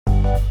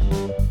What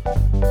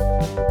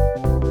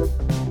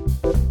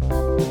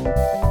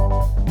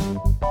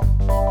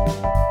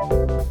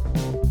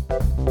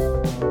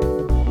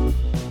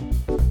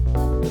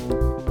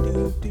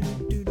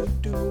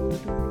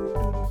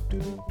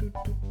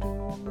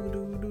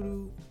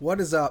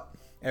is up,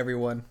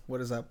 everyone? What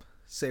is up?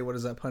 Say what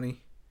is up,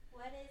 honey.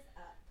 What is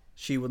up?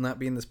 She will not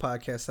be in this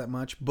podcast that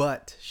much,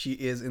 but she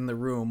is in the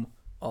room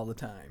all the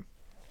time.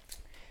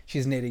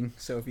 She's knitting,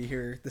 so if you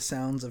hear the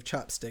sounds of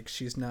chopsticks,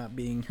 she's not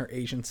being her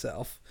Asian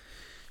self.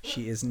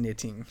 She is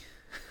knitting.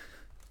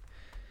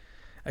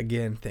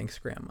 Again, thanks,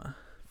 Grandma,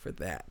 for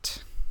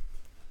that.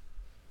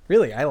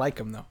 Really, I like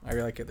them, though. I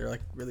really like it. They're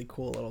like really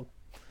cool little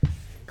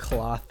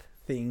cloth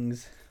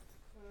things.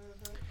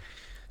 Mm-hmm.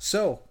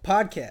 So,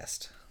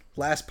 podcast.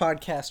 Last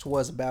podcast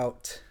was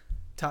about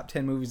top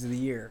 10 movies of the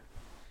year.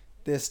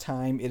 This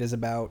time it is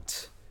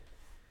about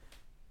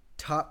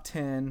top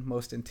 10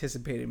 most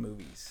anticipated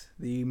movies.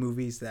 The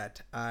movies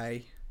that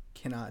I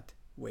cannot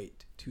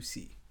wait to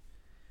see.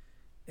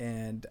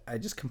 And I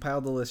just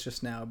compiled the list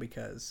just now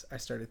because I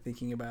started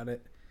thinking about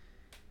it.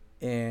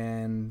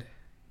 And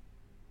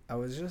I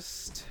was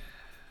just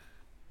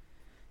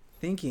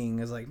thinking,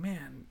 I was like,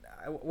 man,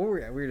 what were we?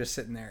 We were just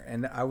sitting there.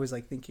 And I was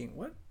like thinking,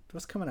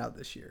 what's coming out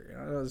this year? You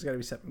know, there's got to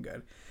be something good.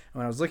 And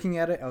when I was looking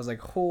at it, I was like,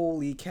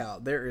 holy cow,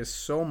 there is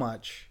so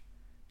much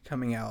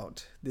coming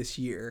out this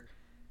year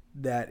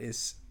that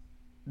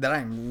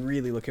I'm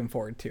really looking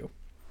forward to.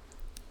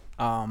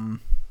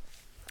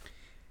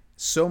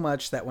 So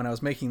much that when I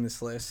was making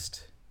this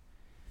list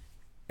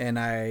and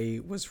I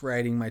was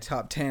writing my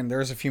top 10, there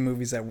was a few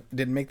movies that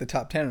didn't make the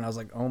top 10 and I was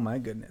like, oh my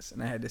goodness.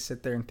 And I had to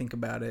sit there and think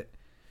about it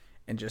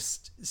and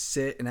just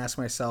sit and ask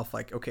myself,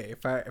 like, okay,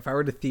 if I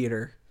were to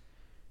theater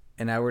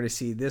and I were to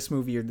see this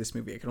movie or this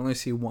movie, I could only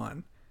see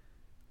one,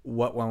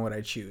 what one would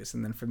I choose?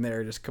 And then from there,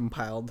 I just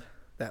compiled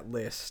that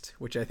list,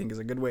 which I think is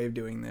a good way of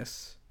doing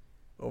this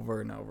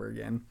over and over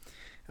again.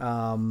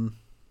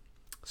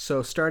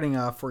 So starting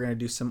off, we're going to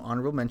do some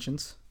honorable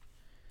mentions.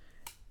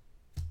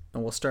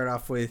 And we'll start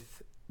off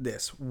with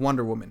this,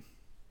 Wonder Woman.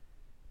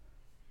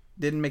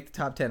 Didn't make the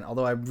top 10,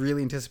 although I'm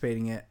really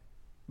anticipating it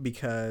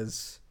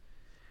because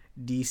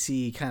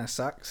DC kind of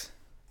sucks.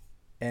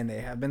 And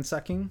they have been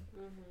sucking.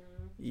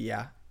 Mm-hmm.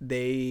 Yeah.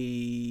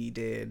 They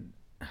did,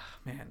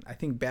 man, I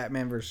think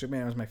Batman vs.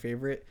 Superman was my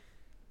favorite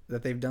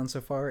that they've done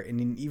so far.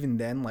 And even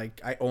then,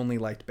 like, I only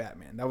liked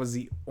Batman. That was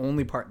the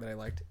only part that I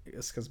liked.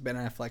 It's because Ben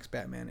Affleck's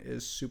Batman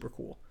is super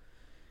cool.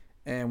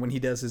 And when he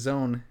does his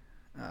own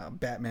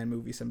Batman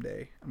movie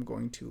someday, I'm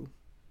going to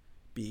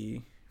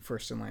be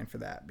first in line for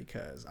that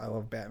because I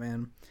love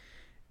Batman.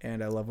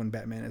 And I love when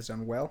Batman is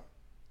done well.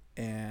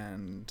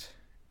 And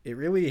it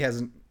really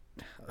hasn't...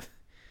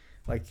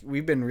 Like,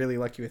 we've been really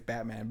lucky with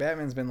Batman.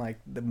 Batman's been, like,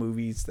 the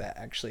movies that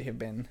actually have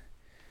been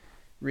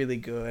really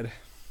good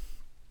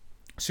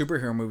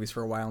superhero movies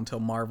for a while until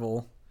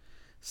Marvel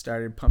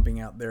started pumping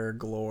out their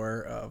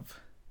galore of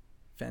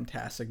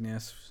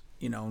fantasticness,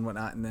 you know, and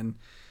whatnot. And then,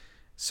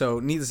 so,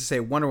 needless to say,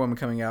 Wonder Woman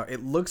coming out,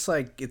 it looks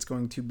like it's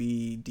going to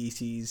be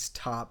DC's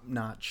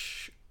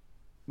top-notch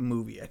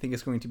movie. I think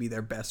it's going to be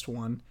their best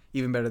one,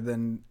 even better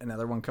than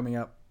another one coming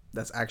up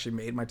that's actually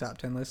made my top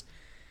 10 list.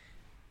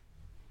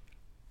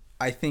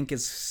 I think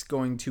it's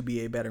going to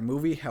be a better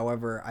movie.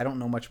 However, I don't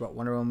know much about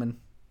Wonder Woman.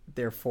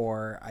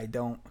 Therefore, I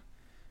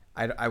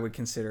would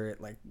consider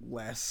it like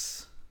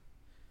less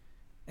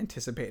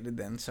anticipated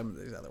than some of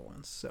these other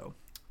ones. So,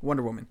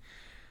 Wonder Woman.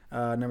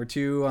 Number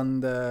 2 on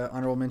the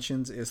honorable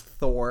mentions is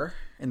Thor.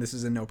 And this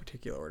is in no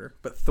particular order.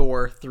 But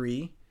Thor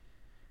 3.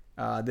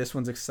 This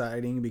one's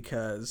exciting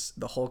because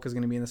the Hulk is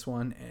going to be in this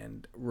one.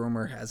 And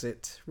rumor has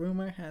it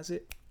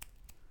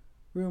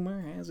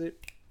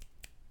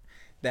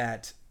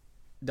that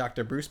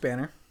Dr. Bruce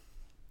Banner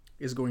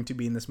is going to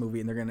be in this movie,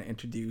 and they're going to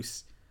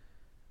introduce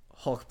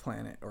Hulk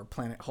Planet or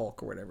Planet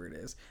Hulk or whatever it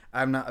is.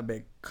 I'm not a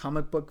big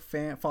comic book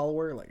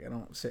follower. Like, I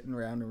don't sit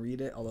around and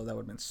read it, although that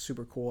would have been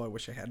super cool. I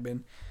wish I had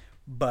been.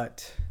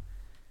 But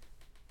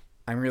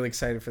I'm really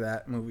excited for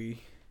that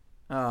movie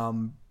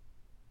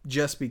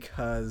just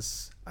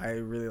because I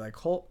really like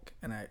Hulk,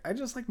 and I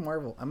just like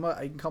Marvel.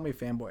 You can call me a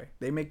fanboy.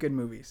 They make good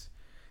movies.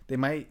 They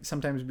might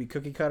sometimes be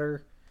cookie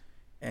cutter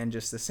and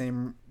just the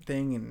same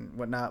thing and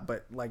whatnot,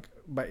 but like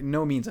by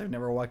no means I've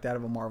never walked out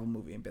of a Marvel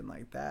movie and been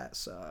like, that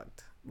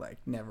sucked. Like,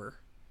 never.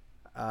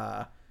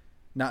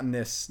 Not in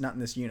this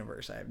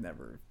universe. I've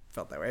never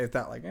felt that way. I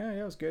thought like, yeah,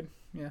 it was good.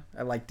 Yeah,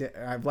 I liked it.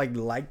 I've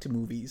liked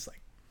movies like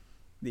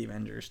The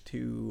Avengers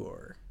 2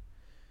 or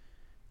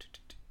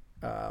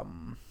I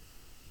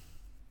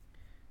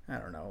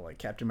don't know, like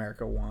Captain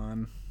America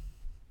 1.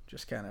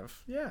 Just kind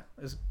of, yeah,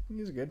 it was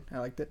good. I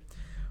liked it.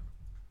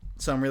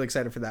 So I'm really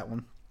excited for that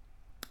one.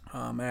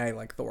 And I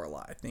like Thor a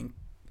lot. I think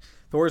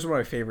Thor is one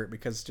of my favorite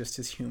because just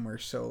his humor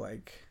is so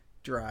like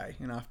dry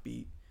and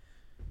offbeat,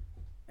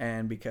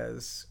 and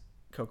because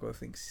Coco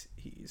thinks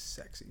he's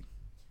sexy.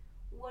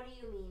 What do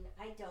you mean?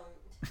 I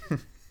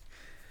don't.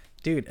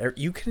 Dude,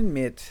 you can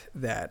admit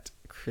that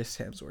Chris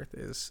Hemsworth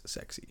is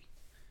sexy.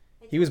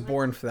 He was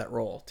born for that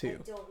role too.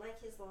 I don't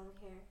like his long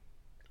hair.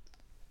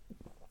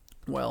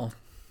 Well,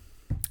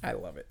 I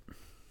love it.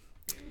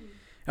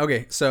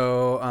 Okay,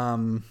 so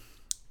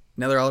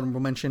another honorable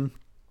mention,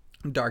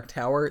 Dark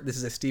Tower. This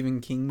is a Stephen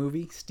King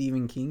movie.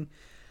 Stephen King.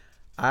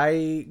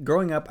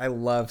 Growing up, I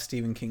love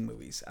Stephen King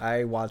movies.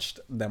 I watched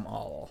them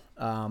all.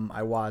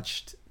 I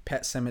watched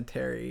Pet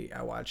Cemetery.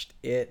 I watched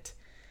It.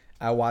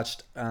 I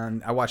watched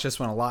this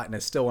one a lot, and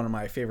it's still one of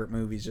my favorite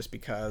movies just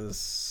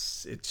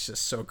because it's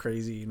just so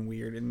crazy and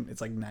weird, and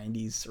it's like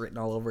 90s written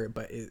all over it.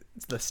 But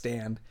it's The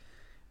Stand.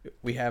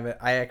 We have it.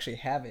 I actually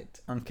have it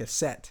on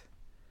cassette.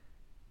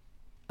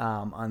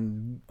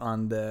 On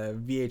the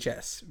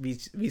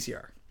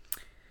VCR.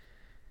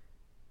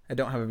 I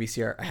don't have a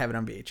VCR. I have it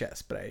on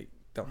VHS, but I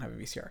don't have a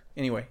VCR.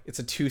 Anyway, it's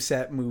a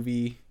 2-set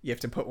movie. You have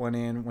to put one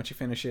in. Once you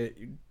finish it,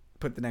 you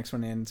put the next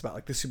one in. It's about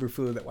like the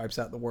superflu that wipes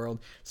out the world.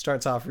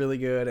 Starts off really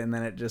good, and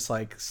then it just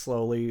like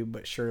slowly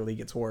but surely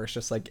gets worse,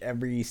 just like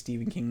every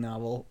Stephen King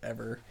novel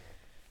ever.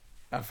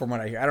 From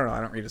what I hear, I don't know. I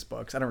don't read his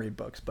books. I don't read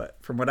books, but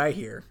from what I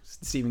hear,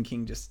 Stephen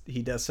King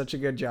he does such a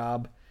good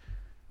job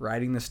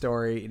writing the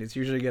story, and it's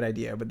usually a good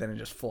idea, but then it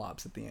just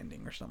flops at the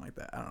ending or something like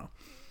that. I don't know.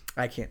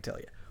 I can't tell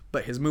you,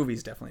 but his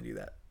movies definitely do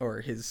that,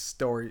 or the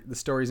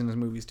stories in his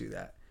movies do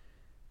that,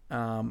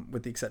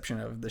 with the exception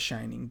of The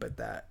Shining. But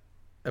that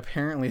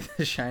apparently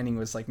The Shining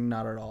was like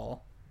not at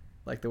all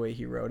like the way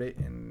he wrote it,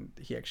 and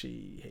he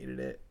actually hated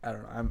it. I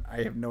don't know.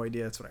 I have no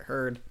idea. That's what I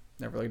heard.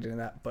 Never looked into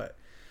that, but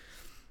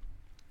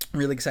I'm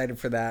really excited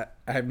for that.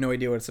 I have no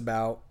idea what it's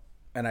about,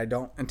 and I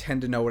don't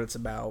intend to know what it's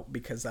about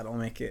because that'll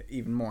make it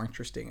even more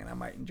interesting, and I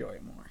might enjoy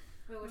it more.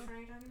 Wait, which one are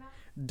you talking about?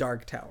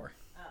 Dark Tower.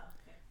 Oh,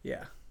 okay.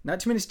 Yeah.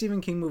 Not too many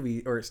Stephen King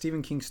movies or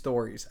Stephen King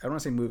stories. I don't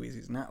want to say movies.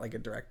 He's not like a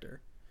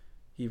director.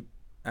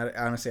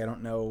 Honestly, I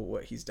don't know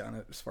what he's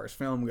done as far as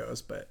film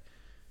goes, but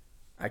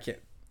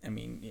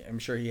I'm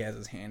sure he has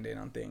his hand in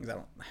on things. I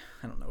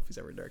don't know if he's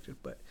ever directed,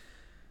 but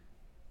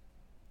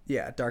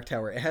yeah, Dark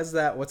Tower. It has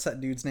that. What's that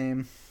dude's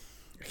name?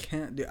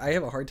 I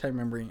have a hard time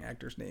remembering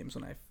actors' names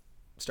when I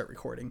start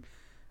recording.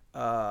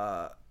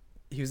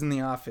 He was in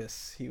The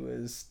Office. He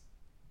was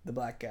the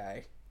black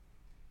guy,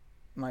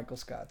 Michael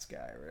Scott's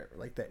guy, or whatever,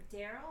 like that.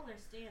 Daryl or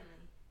Stanley?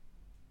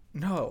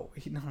 No,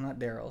 not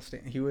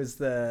Daryl. He was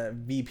the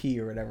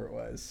VP or whatever it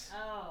was.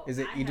 Oh, is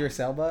it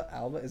Idris Elba?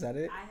 Alba, is that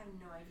it? I have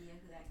no idea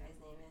who that guy's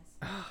name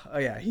is. Oh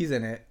yeah, he's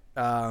in it.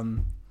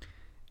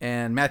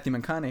 And Matthew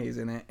McConaughey's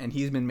in it, and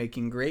he's been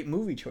making great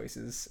movie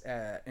choices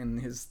in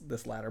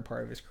this latter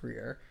part of his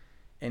career,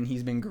 and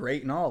he's been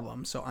great in all of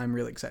them. So I'm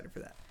really excited for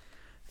that.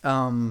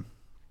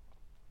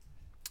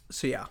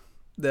 So yeah,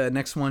 the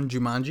next one,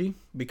 Jumanji,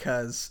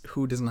 because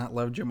who does not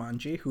love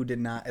Jumanji? Who did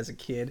not, as a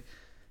kid,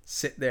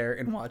 sit there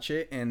and watch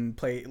it and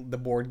play the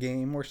board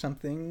game or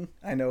something?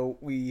 I know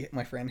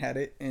my friend had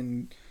it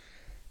in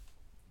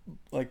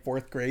like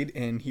 4th grade,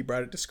 and he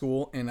brought it to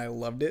school, and I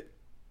loved it.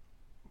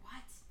 What?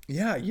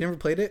 Yeah, you never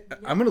played it? No.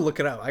 I'm gonna look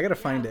it up. I gotta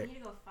find it. We need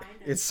to go find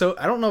it. It's so,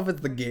 I don't know if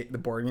it's the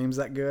board game's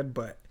that good,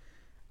 but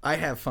I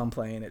have fun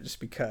playing it just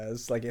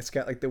because like it's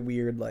got like the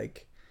weird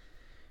like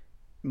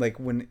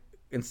when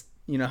it's,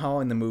 you know how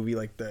in the movie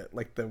like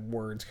the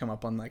words come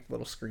up on like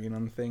little screen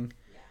on the thing.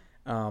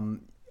 Yeah.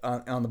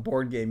 On the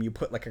board game you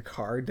put like a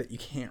card that you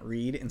can't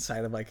read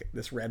inside of like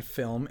this red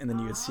film, and then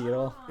you would see it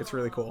all. It's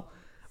really cool.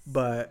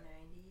 But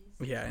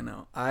 90s. yeah, I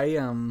know.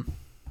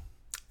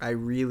 I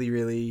really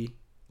really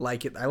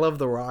like it. I love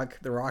The Rock.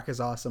 The Rock is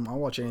awesome. I'll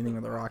watch anything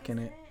with The Rock in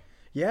it.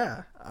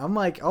 Yeah, I'm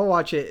like, I'll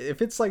watch it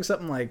if it's like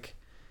something like,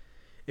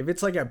 if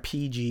it's like a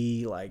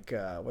PG, like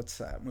what's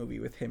that movie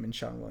with him and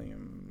Sean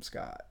William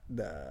Scott,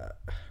 the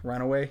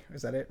Runaway?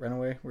 Is that it?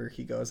 Runaway, where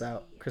he goes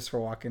out, Christopher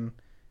Walken,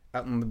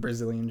 out in the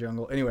Brazilian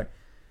jungle. Anyway,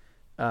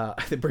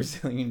 the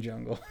Brazilian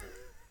jungle.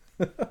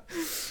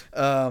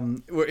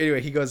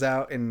 Anyway, he goes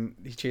out and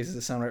he chases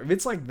the sunrise. If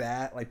it's like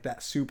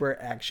that super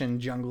action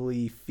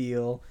jungly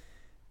feel,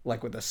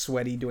 like with a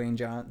sweaty Dwayne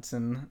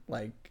Johnson,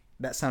 like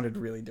that sounded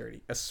really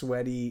dirty. A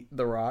sweaty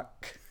The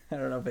Rock. I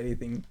don't know if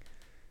anything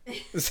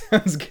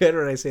sounds good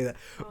when I say that,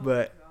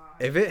 but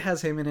if it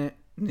has him in it,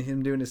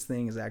 him doing his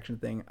thing, his action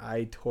thing,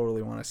 I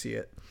totally want to see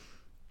it,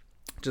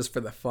 just for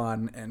the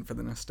fun and for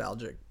the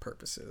nostalgic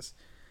purposes.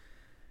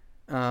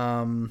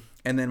 And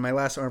then my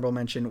last honorable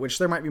mention, which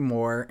there might be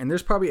more, and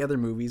there's probably other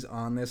movies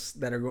on this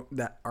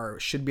that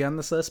should be on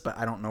this list, but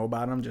I don't know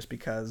about them just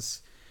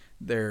because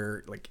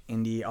they're like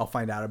indie. I'll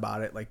find out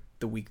about it like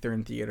the week they're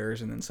in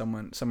theaters, and then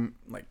some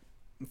like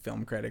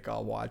film critic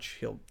I'll watch,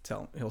 he'll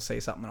say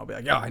something, and I'll be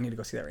like, "Yo, I need to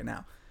go see that right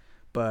now."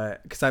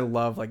 But because I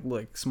love like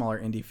smaller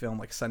indie film,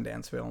 like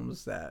Sundance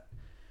films that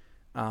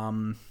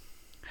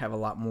have a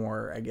lot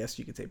more, I guess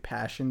you could say,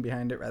 passion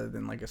behind it, rather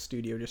than like a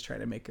studio just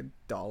trying to make a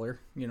dollar,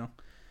 you know.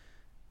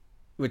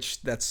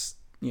 Which that's,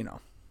 you know,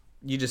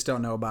 you just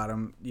don't know about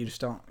them. You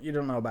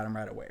don't know about them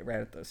right away, right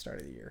at the start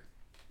of the year.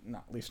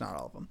 Not, at least not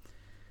all of them.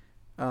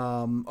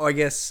 I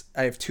guess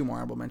I have 2 more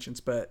honorable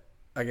mentions, but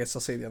I guess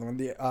I'll say the other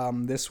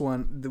one. This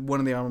one, one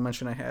of the honorable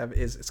mention I have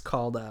is, it's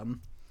called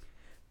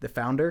The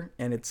Founder,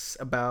 and it's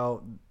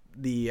about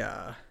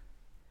the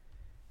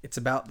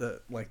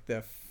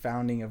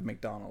founding of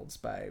McDonald's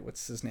by,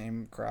 what's his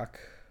name, Kroc.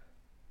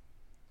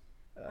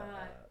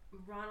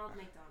 Ronald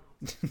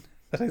McDonald.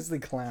 That is the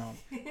clown.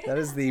 That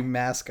is the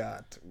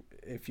mascot,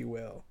 if you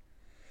will.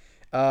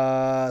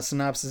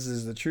 Synopsis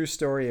is the true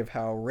story of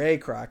how Ray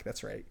Kroc,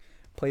 that's right,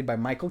 played by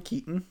Michael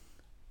Keaton,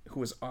 who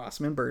was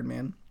awesome in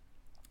Birdman,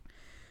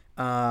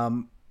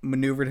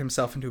 maneuvered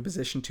himself into a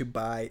position to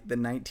buy the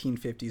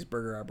 1950s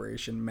burger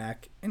operation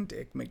Mac and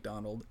Dick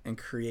McDonald and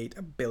create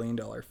a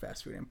billion-dollar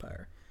fast food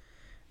empire.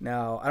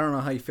 Now, I don't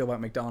know how you feel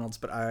about McDonald's,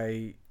 but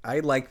I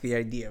like the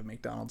idea of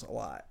McDonald's a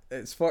lot.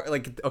 As far,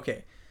 like,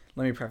 okay,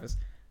 let me preface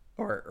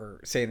or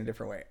say it in a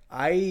different way.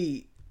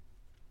 I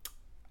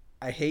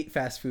hate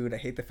fast food. I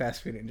hate the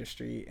fast food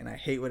industry, and I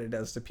hate what it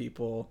does to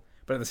people.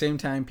 But at the same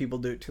time, people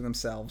do it to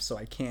themselves, so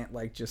I can't,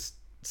 like, just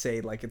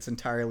say, like, it's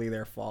entirely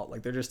their fault.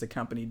 Like, they're just a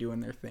company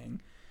doing their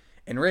thing.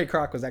 And Ray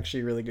Kroc was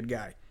actually a really good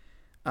guy.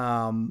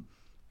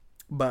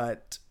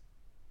 But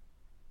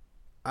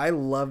I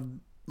love,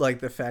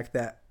 like, the fact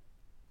that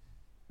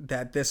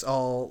this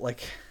all,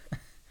 like,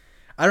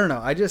 I don't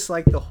know. I just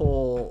like the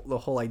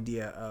whole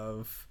idea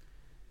of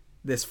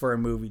this for a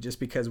movie, just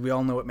because we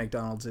all know what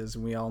McDonald's is,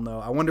 and we all know.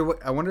 I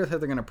wonder how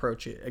they're gonna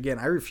approach it. Again,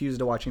 I refuse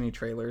to watch any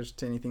trailers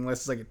to anything unless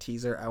it's like a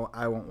teaser.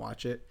 I won't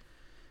watch it,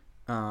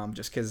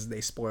 just because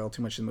they spoil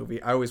too much of the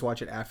movie. I always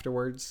watch it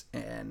afterwards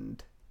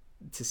and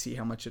to see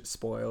how much it's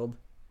spoiled.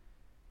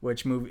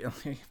 Which movie?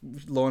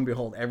 Lo and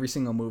behold, every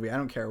single movie, I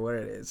don't care what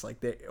it is, like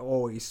they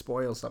always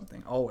spoil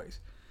something, always.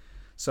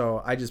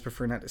 So I just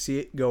prefer not to see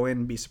it. Go in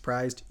and be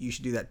surprised. You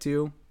should do that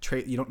too.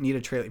 You don't need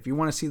a trailer. If you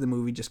want to see the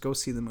movie, just go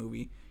see the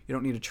movie. You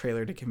don't need a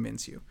trailer to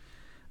convince you.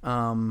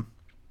 But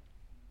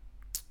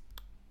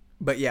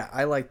yeah,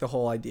 I like the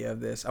whole idea of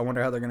this. I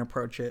wonder how they're going to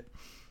approach it.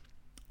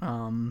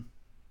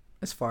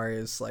 As far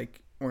as, like,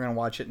 we're going to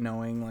watch it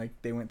knowing, like,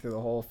 they went through the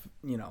whole,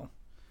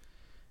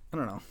 I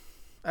don't know.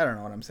 I don't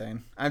know what I'm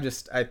saying. I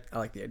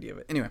like the idea of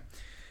it. Anyway,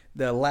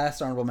 the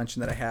last honorable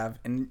mention that I have,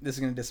 and this is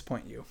going to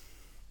disappoint you,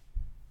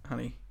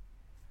 honey.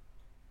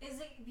 Is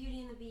it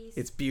Beauty and the Beast?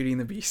 It's Beauty and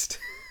the Beast.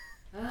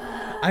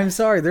 I'm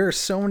sorry, there are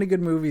so many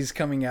good movies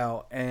coming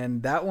out,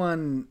 and that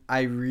one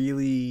I'm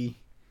really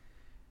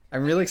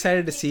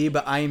excited to see,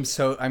 but I'm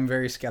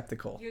very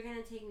skeptical. You're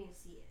gonna take me to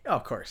see it. Oh,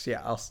 of course,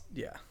 yeah,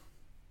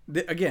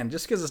 again,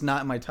 just because it's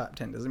not in my top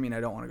 10 doesn't mean I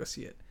don't want to go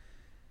see it.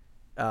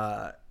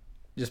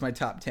 Just my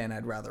top 10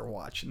 I'd rather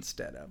watch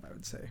instead of, I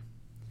would say.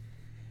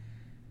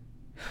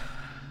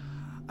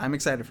 I'm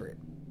excited for it.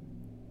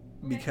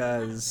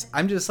 Because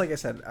I'm just, like I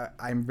said,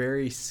 I'm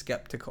very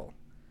skeptical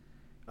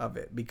of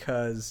it,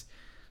 because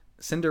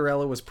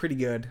Cinderella was pretty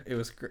good. It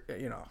was,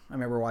 I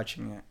remember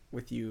watching it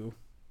with you.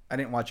 I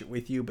didn't watch it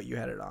with you, but you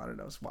had it on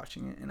and I was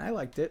watching it, and I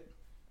liked it.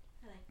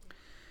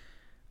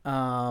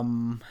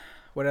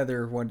 What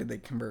other one did they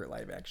convert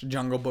live action?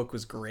 Jungle Book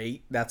was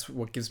great. That's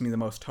what gives me the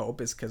most hope,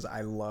 is because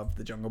I loved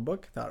the Jungle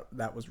Book. Thought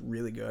that was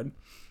really good,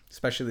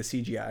 especially the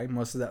CGI.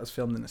 Most of that was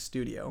filmed in a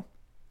studio.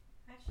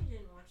 I actually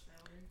didn't watch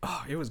that one.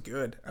 Oh, it was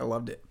good. I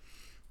loved it.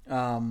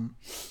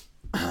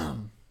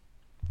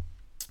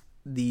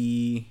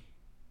 The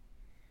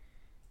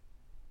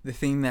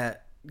thing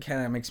that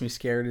kind of makes me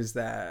scared is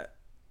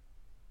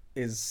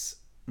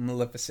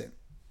Maleficent.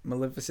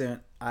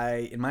 Maleficent,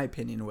 in my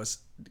opinion, was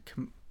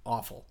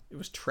awful. It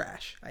was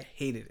trash. I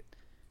hated it.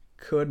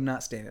 Could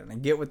not stand it. And I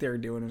get what they were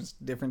doing. It was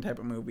a different type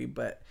of movie,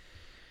 but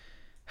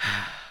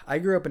I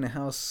grew up in a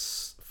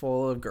house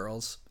full of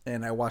girls,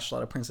 and I watched a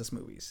lot of princess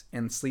movies.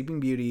 And Sleeping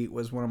Beauty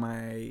was one of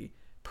my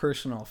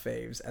personal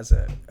faves as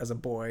a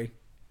boy.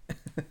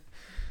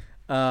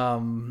 I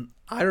don't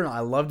know. I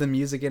loved the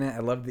music in it. I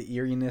loved the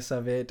eeriness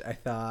of it. I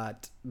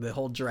thought the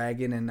whole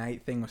dragon and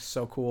night thing was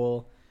so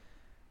cool.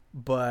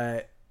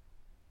 But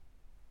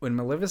when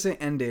Maleficent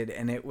ended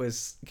and it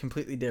was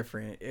completely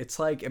different, it's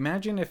like,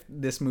 imagine if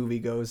this movie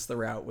goes the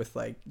route with,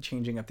 like,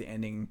 changing up the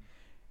ending,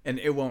 and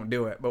it won't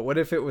do it. But what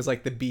if it was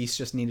like the Beast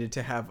just needed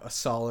to have a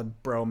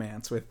solid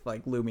bromance with,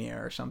 like,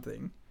 Lumiere or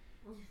something?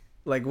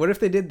 Like, what if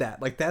they did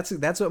that? Like, that's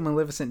what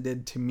Maleficent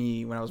did to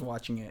me when I was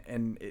watching it,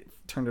 and it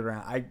turned it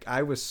around.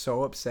 I was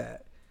so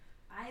upset.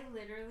 I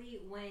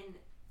literally,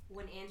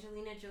 when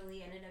Angelina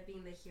Jolie ended up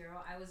being the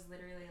hero, I was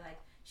literally like,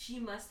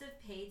 she must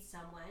have paid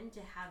someone to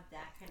have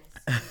that kind of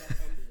screwed up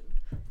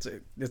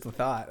ending. It's a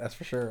thought, that's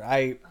for sure.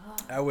 I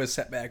was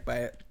set back by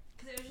it.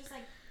 Because it was just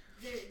like,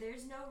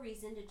 there's no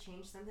reason to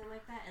change something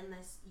like that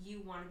unless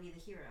you want to be the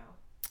hero.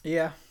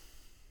 Yeah.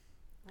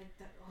 Like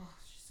that. Oh,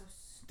 it's just so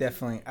stupid.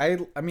 Definitely.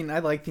 I mean, I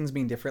like things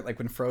being different. Like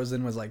when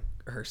Frozen was like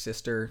her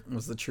sister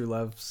was the true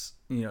love's,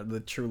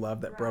 the true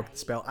love that broke the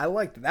spell. I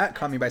liked that.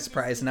 Caught me by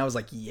surprise, and I was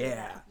like,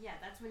 yeah. Yeah,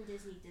 that's when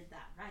Disney did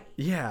that right.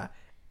 Yeah.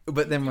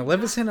 But then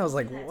Maleficent, I was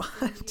like,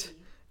 what?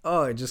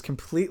 Oh, it just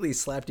completely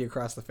slapped you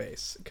across the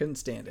face. Couldn't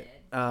stand it.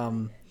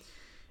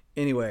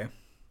 Anyway,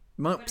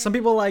 some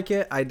people like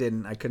it. I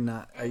didn't. I could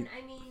not. And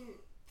I mean,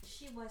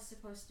 she was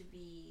supposed to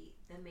be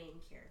the main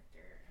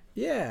character.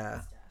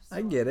 Yeah, Stuff, so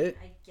I get it.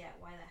 I get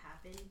why that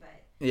happened, but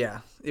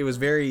yeah, it was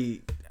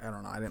very. I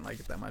don't know. I didn't like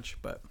it that much,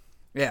 but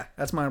yeah,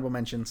 that's my honorable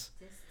mentions.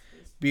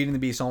 Beauty and the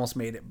Beast almost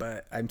made it,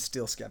 but I'm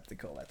still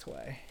skeptical. That's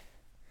why.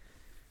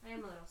 I am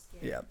a little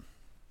scared. Yeah.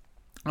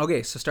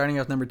 Okay, so starting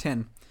off number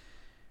 10.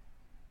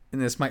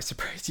 And this might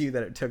surprise you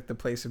that it took the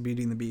place of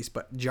Beauty and the Beast,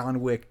 but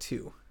John Wick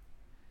 2.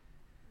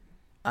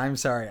 I'm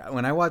sorry.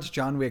 When I watched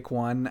John Wick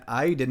 1,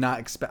 I did not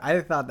expect... I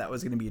thought that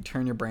was going to be a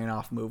turn your brain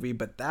off movie,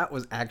 but that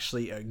was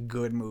actually a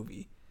good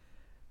movie.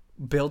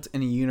 Built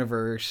in a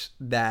universe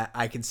that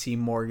I could see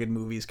more good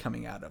movies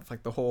coming out of.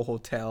 Like, the whole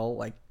hotel,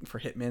 like, for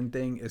Hitman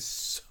thing is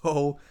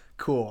so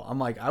cool. I'm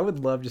like, I would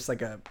love just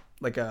like a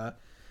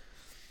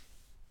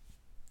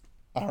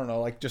I don't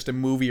know, like just a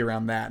movie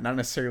around that. Not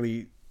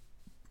necessarily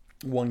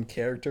one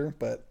character,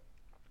 but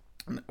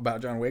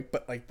about John Wick,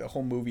 but like the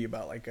whole movie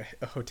about like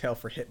a hotel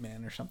for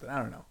Hitman or something. I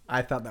don't know.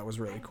 I thought that was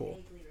really cool.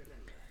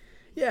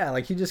 Yeah,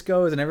 like he just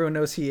goes and everyone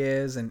knows he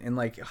is, and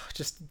like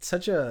just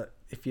such a,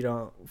 if you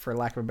don't, for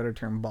lack of a better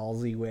term,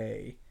 ballsy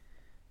way.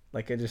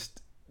 Like a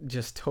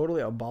just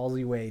totally a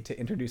ballsy way to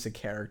introduce a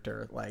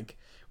character. Like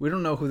we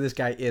don't know who this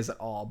guy is at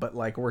all, but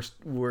like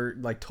we're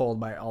like told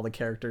by all the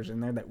characters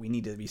in there that we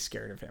need to be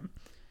scared of him.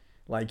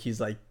 Like he's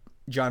like,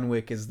 John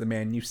Wick is the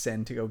man you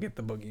send to go get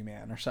the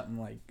boogeyman or something.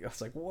 Like I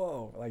was like,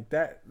 whoa, like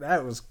that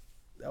was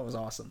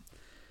awesome.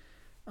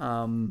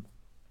 And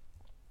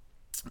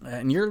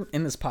you're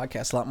in this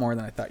podcast a lot more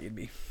than I thought you'd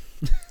be.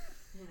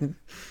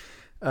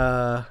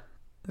 Let's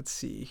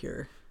see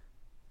here.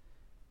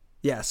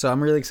 Yeah, so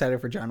I'm really excited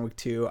for John Wick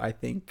 2. I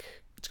think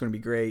it's going to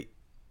be great.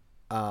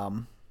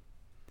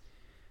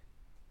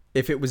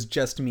 If it was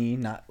just me,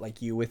 not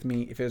like you with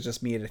me, if it was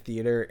just me at a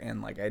theater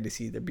and like I had to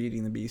see either Beauty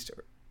and the Beast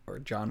or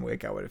John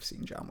Wick, I would have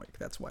seen John Wick.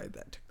 That's why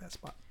that took that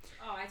spot.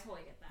 Oh, I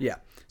totally get that. Yeah.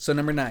 So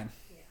number 9.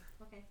 Yeah.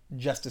 Okay.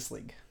 Justice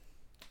League.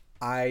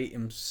 I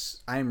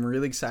am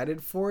really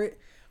excited for it,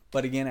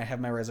 but again, I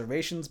have my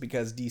reservations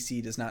because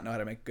DC does not know how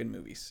to make good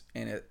movies,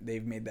 and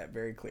they've made that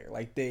very clear.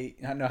 Like they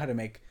know how to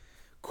make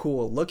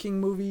cool looking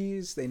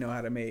movies. They know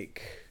how to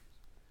make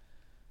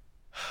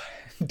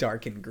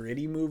dark and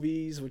gritty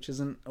movies, which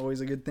isn't always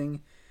a good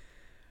thing.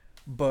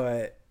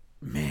 But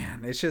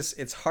man,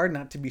 it's hard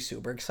not to be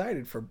super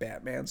excited for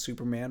Batman,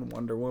 Superman,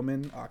 Wonder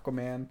Woman,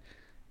 Aquaman,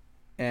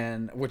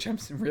 and which I'm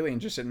really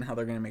interested in how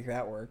they're going to make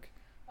that work.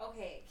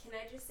 Okay, can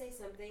I just say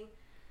something?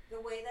 The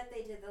way that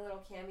they did the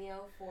little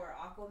cameo for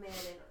Aquaman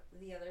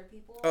and the other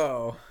people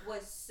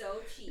was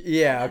so cheap.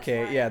 Yeah,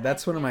 okay, yeah,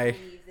 that's one of my.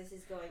 This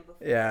is going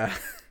before. Yeah,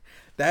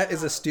 that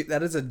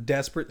is a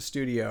desperate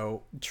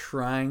studio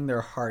trying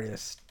their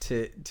hardest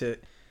to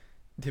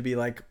be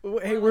like,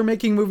 hey, we're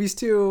making movies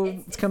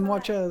too. Let's come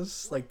watch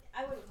us. Like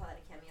I wouldn't call it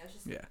a cameo. It's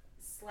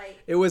just slight.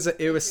 It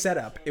was set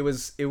up. It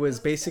was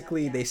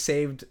basically they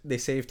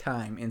saved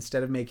time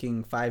instead of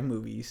making 5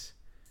 movies.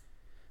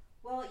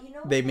 Well, you know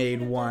what they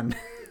made one.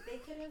 They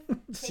could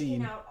have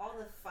taken out all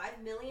the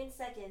 5 million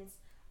seconds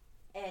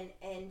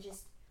and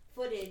just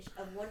footage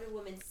of Wonder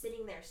Woman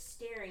sitting there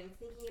staring,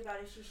 thinking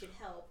about if she should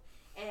help,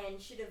 and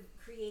should have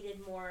created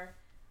more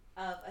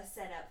of a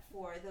setup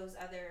for those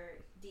other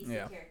DC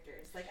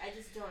characters. Like I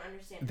just don't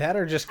understand that,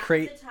 or just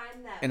create the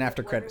time that an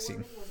after credit scene.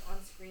 Wonder Woman was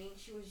on screen,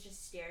 she was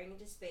just staring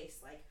into space.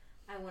 Like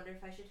I wonder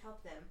if I should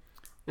help them.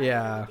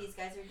 Yeah, these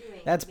guys are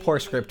doing. That's poor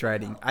script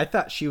writing. I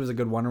thought she was a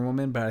good Wonder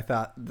Woman, but I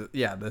thought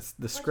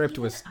the script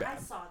was bad.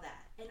 I saw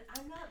that, and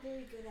I'm not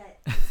very good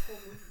at this whole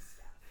movie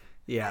stuff.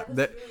 Yeah, I was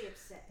really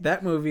upset.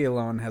 That movie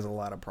alone has a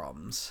lot of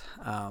problems.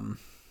 Like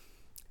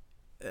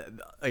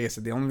I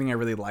said, the only thing I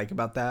really like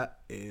about that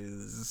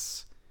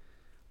is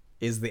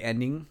the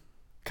ending,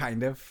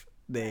 kind of.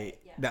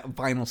 That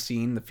final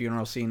scene, the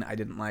funeral scene, I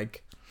didn't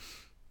like.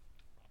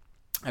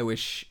 I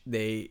wish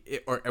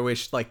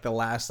like the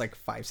last like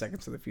 5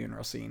 seconds of the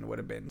funeral scene would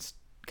have been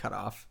cut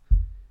off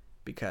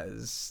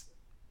because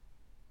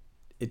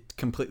it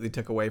completely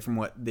took away from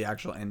what the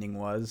actual ending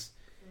was.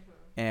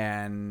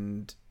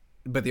 Mm-hmm.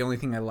 But the only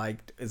thing I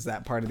liked is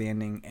that part of the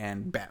ending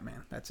and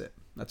Batman. That's it.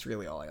 That's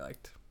really all I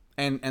liked.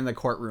 And the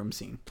courtroom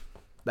scene.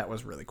 That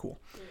was really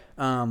cool.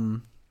 Yeah.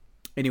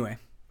 Anyway,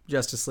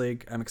 Justice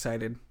League. I'm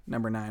excited.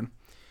 Number 9.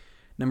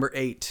 Number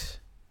 8.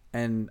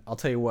 And I'll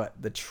tell you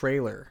what, the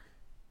trailer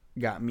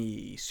got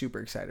me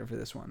super excited for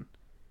this one.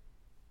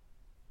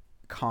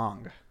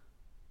 Kong.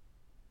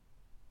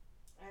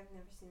 I've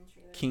never seen the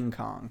trailer. King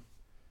Kong.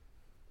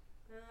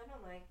 I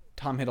don't like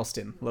Tom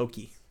Hiddleston,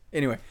 Loki.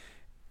 Anyway,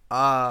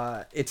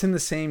 it's in the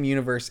same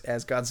universe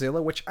as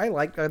Godzilla, which I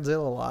like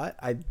Godzilla a lot.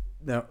 I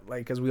know,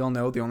 like, as we all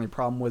know, the only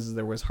problem was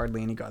there was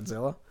hardly any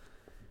Godzilla.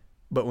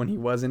 But when he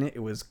was in it, it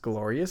was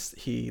glorious.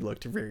 He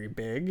looked very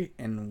big,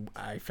 and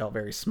I felt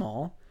very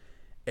small.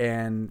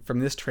 And from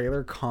this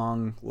trailer,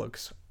 Kong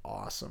looks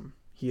awesome.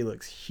 He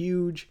looks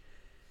huge.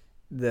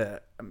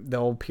 The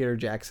old Peter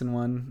Jackson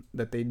one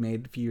that they'd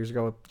made a few years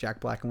ago with Jack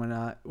Black and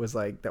whatnot was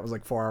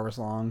like 4 hours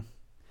long.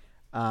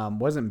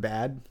 Wasn't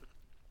bad.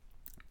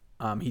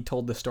 He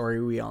told the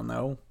story we all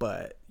know,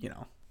 but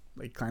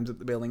like climbs up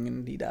the building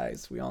and he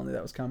dies. We all knew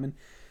that was coming.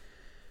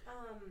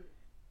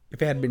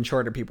 If it had been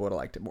shorter, people would have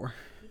liked it more.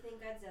 You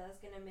think Godzilla's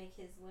gonna make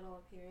his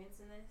little appearance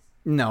in this?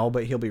 No,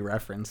 but he'll be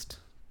referenced.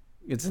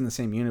 It's in the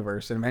same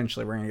universe, and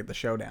eventually we're gonna get the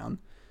showdown.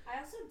 I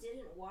also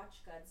didn't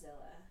watch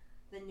Godzilla,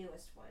 the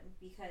newest one,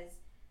 because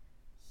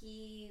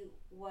he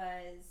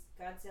was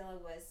Godzilla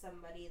was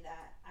somebody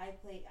that I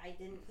played. I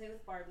didn't play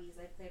with Barbies.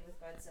 I played with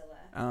Godzilla.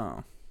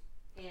 Oh.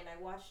 And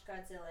I watched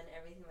Godzilla and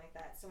everything like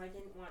that. So I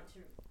didn't want to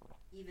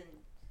even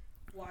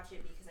watch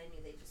it because I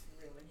knew they'd just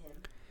ruin him.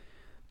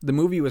 The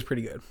movie was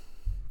pretty good.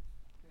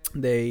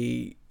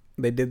 They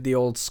did the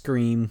old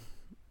Scream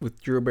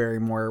with Drew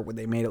Barrymore where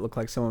they made it look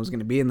like someone was going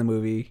to be in the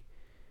movie,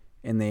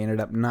 and they ended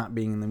up not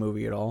being in the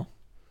movie at all.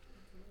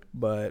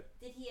 But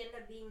did he end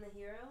up being the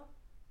hero?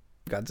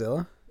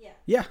 Godzilla? Yeah.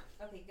 Yeah.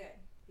 Okay, good.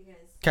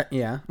 Because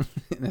yeah,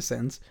 in a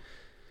sense.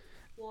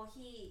 Well,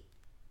 he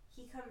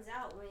comes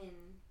out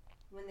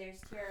when there's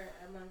terror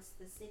amongst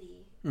the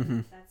city.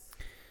 Mm-hmm.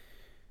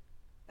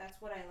 That's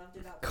what I loved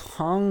about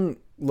Kong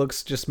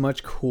looks just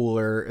much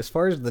cooler as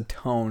far as the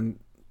tone.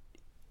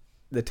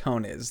 The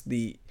tone is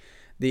the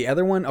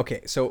other one.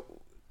 Okay,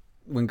 so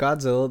when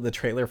Godzilla, the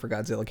trailer for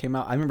Godzilla came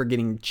out, I remember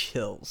getting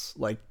chills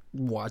like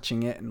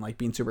watching it and like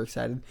being super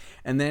excited.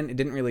 And then it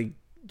didn't really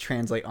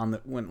translate on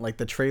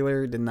the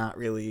trailer did not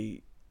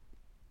really.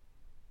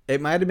 It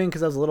might have been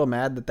because I was a little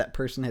mad that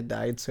person had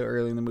died so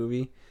early in the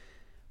movie.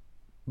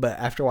 But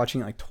after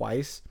watching it like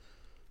twice,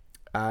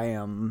 I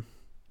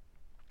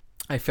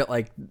felt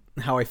like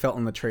how I felt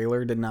in the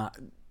trailer did not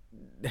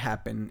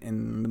happen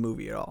in the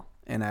movie at all.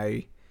 And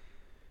I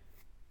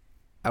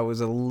was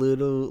a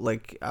little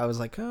like, I was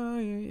like, oh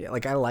yeah,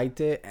 like I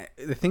liked it.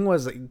 The thing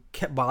was, it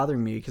kept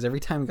bothering me because every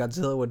time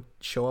Godzilla would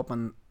show up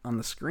on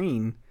the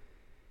screen,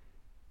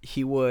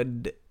 he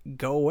would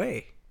go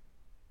away.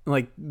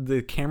 Like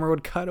the camera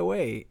would cut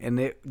away, and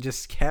it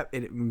just kept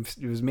it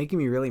was making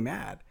me really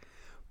mad.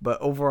 But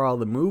overall,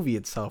 the movie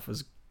itself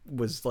was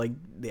like,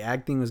 the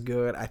acting was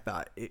good. I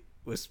thought it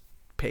was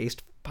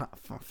paced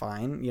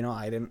fine. You know,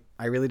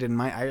 I really didn't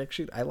mind.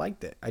 I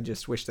liked it. I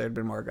just wish there had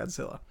been more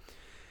Godzilla.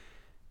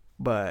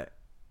 But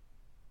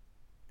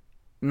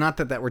not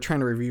that we're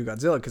trying to review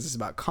Godzilla because it's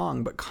about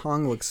Kong, but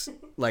Kong looks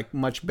like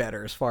much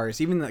better as far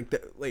as even like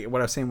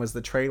what I was saying was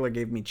the trailer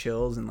gave me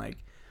chills and like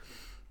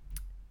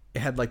it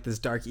had like this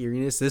dark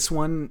eeriness. This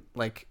one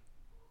like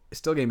it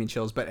still gave me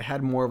chills, but it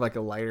had more of like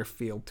a lighter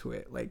feel to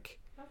it. Like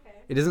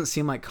it doesn't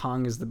seem like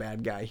Kong is the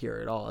bad guy here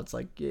at all. It's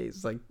like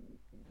he's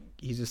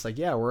just like,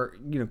 yeah, we're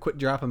quit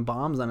dropping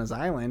bombs on his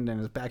island and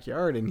his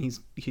backyard, and he's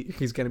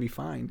gonna be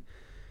fine.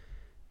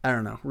 I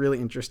don't know. Really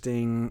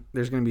interesting.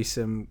 There's going to be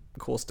some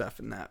cool stuff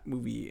in that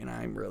movie, and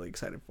I'm really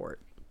excited for it.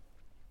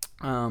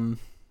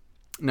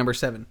 Number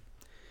 7,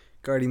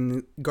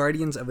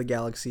 Guardians of the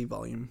Galaxy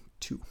Volume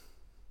 2.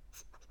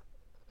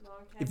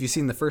 If you've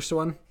seen the first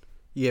one,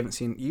 you haven't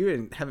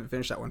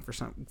finished that one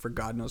for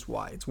God knows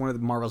why. It's one of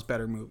the Marvel's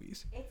better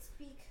movies. It's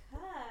because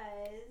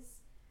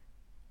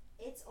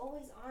it's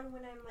always on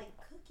when I'm like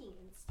cooking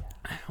and stuff.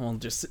 Well,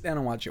 just sit down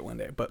and watch it one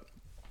day. But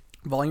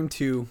Volume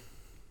 2.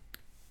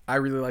 I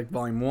really liked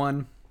Volume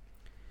 1.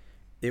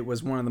 It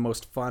was one of the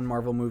most fun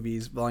Marvel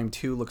movies. Volume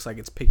 2 looks like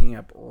it's picking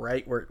up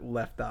right where it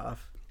left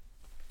off.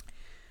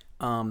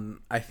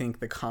 I think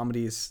the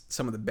comedy is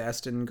some of the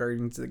best in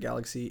Guardians of the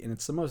Galaxy, and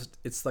I'd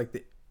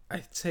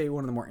say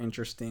one of the more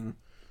interesting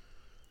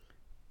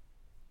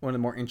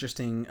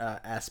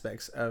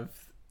aspects of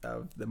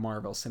the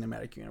Marvel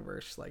Cinematic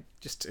Universe. Like,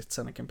 just it's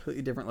on a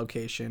completely different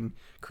location.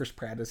 Chris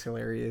Pratt is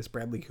hilarious.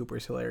 Bradley Cooper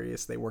is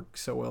hilarious. They work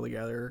so well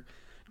together.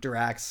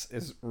 Drax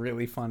is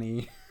really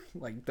funny.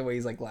 Like the way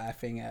he's like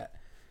laughing at,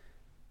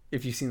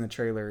 if you've seen the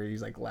trailer,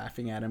 he's like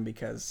laughing at him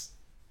because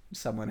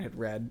someone had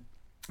read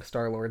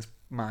Star-Lord's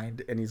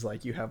mind, and he's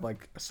like, you have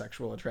like a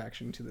sexual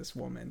attraction to this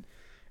woman,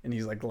 and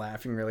he's like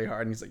laughing really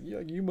hard, and he's like, yeah,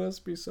 you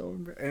must be so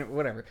and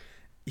whatever.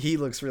 He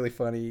looks really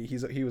funny.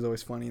 He was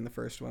always funny in the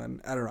first one.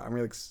 I don't know. I'm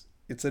really,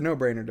 it's a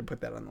no-brainer to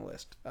put that on the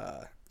list.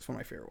 It's one of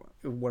my favorite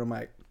one of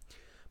my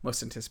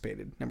most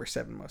anticipated. Number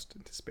 7 most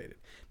anticipated.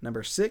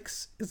 Number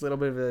 6 is a little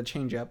bit of a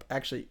change up.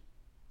 Actually,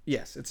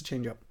 yes, it's a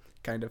change up,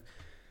 kind of.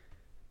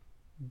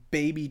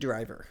 Baby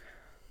Driver.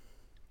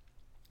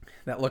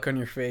 That look on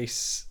your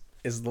face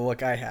is the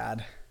look I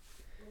had.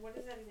 What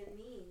does that even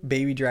mean?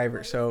 Baby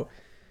Driver. So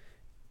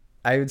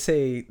I would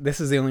say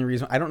this is the only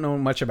reason. I don't know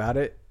much about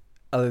it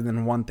other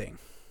than one thing.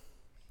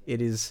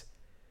 It is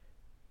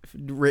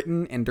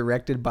written and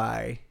directed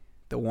by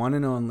the one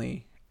and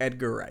only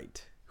Edgar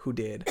Wright, who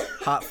did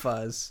Hot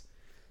Fuzz,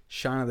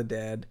 Shaun of the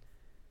Dead,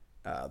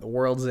 The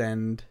World's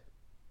End.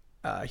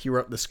 He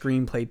wrote the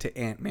screenplay to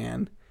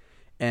Ant-Man.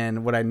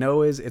 And what I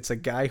know is it's a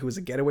guy who is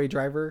a getaway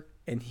driver,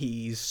 and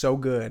he's so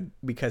good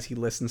because he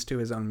listens to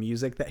his own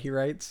music that he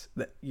writes,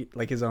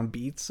 like his own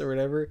beats or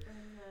whatever.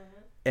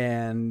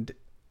 And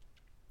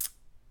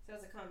so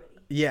it's a comedy.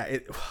 Yeah,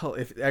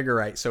 if Edgar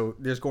Wright, so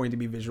there's going to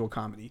be visual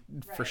comedy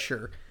for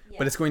sure,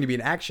 but it's going to be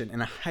an action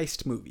and a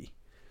heist movie.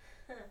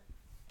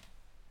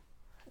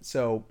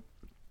 So,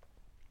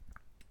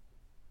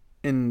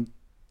 and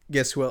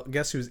guess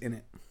who's in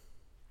it?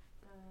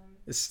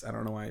 I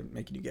don't know why I'm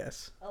making you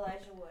guess.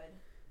 Elijah Wood.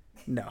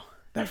 No,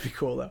 that'd be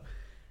cool though.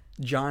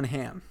 Jon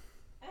Hamm.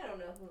 I don't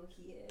know who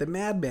he is. The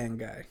Madman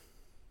guy.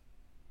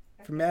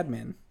 From Mad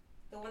Men.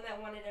 The one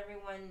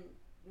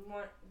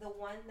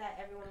that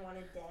everyone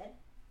wanted dead.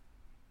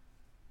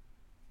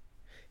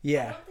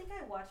 Yeah. I don't think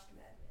I watched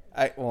Mad Men.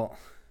 Well.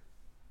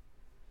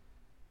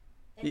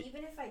 And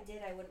even if I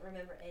did, I wouldn't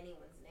remember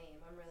anyone's name.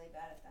 I'm really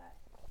bad at that.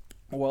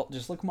 Well,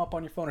 just look him up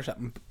on your phone or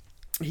something.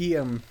 He's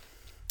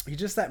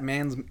just that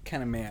man's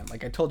kind of man.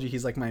 Like I told you,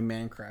 he's like my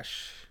man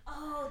crush.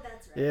 Oh,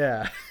 that's right.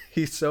 Yeah,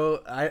 he's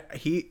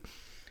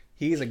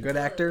a good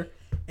actor,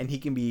 and he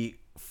can be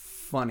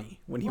funny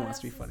when he wants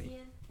to be funny.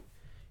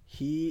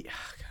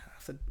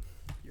 God,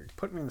 you're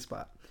putting me in the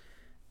spot.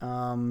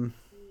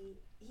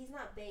 He's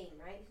not Bane,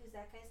 right? Who's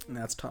that guy's name?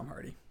 That's Tom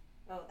Hardy.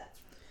 Oh, that's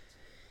right.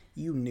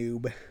 You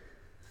noob.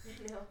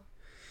 No.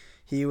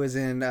 He was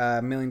in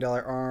 $1 Million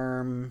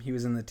Arm. He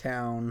was in The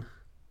Town.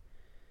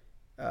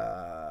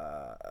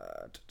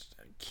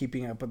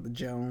 Keeping Up with the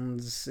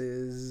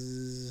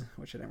Joneses,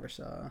 which I never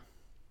saw.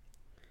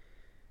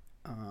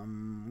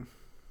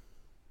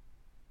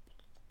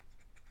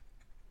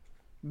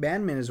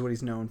 Bandman is what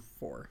he's known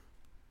for.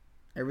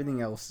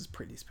 Everything else is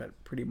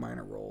pretty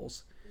minor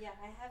roles. Yeah,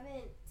 I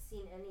haven't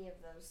seen any of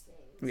those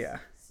things. Yeah.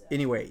 So.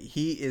 Anyway,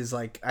 he is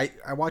like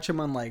I watch him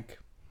on like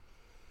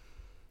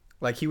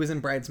he was in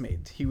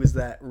Bridesmaids. He was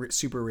that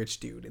super rich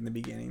dude in the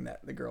beginning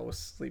that the girl was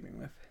sleeping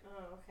with.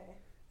 Oh, okay.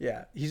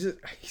 Yeah, he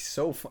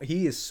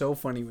is so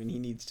funny when he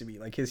needs to be.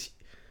 Like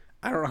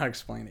I don't know how to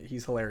explain it.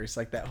 He's hilarious.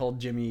 Like that whole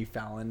Jimmy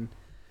Fallon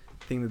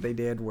thing that they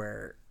did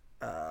where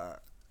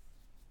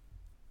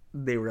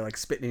they were like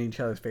spitting in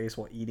each other's face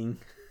while eating.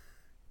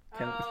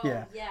 Okay. I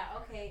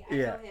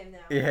know him now.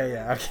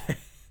 Yeah, okay.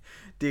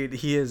 Dude,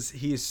 he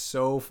is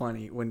so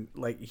funny when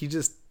like he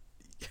just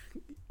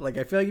like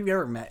I feel like if you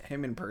ever met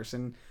him in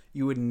person,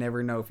 you would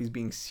never know if he's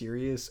being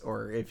serious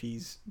or if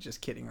he's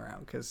just kidding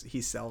around because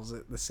he sells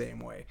it the same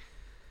way.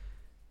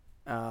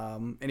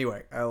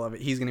 Anyway, I love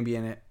it. He's gonna be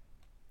in it.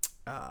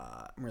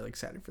 I'm really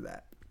excited for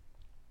that.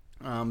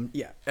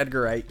 Yeah,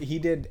 Edgar Wright. He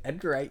did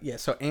Edgar Wright. Yeah,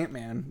 so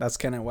Ant-Man. That's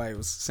kind of why it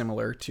was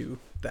similar to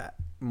that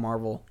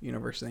Marvel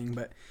Universe thing.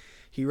 But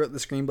he wrote the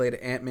screenplay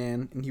to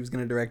Ant-Man, and he was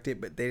going to direct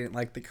it, but they didn't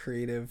like the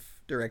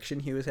creative direction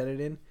he was headed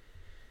in.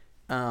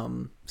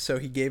 So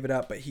he gave it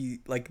up. But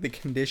the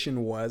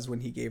condition was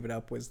when he gave it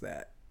up was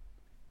that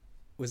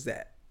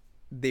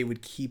they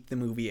would keep the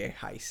movie a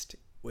heist.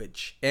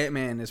 Which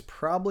Ant-Man is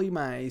probably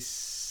my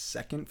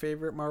second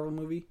favorite Marvel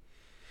movie.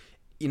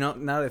 You know,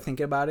 now that I think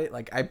about it,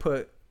 like I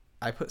put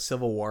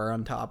Civil War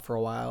on top for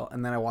a while,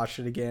 and then I watched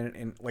it again,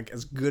 and like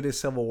as good as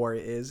Civil War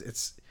is,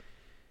 it's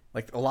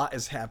like a lot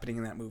is happening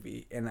in that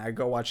movie. And I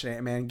go watch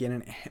Ant-Man again,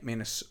 and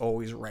Ant-Man is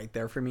always right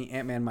there for me.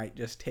 Ant-Man might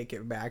just take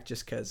it back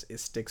just because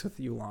it sticks with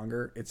you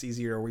longer. It's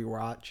easier to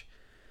rewatch.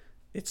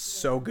 It's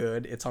so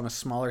good. It's on a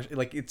smaller,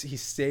 like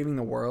he's saving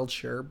the world,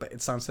 sure, but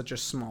it's on such a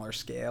smaller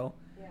scale.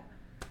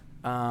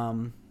 Yeah.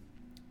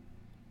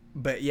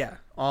 But yeah,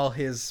 all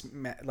his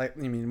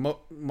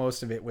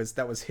most of it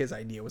was his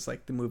idea. Was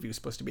like the movie was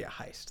supposed to be a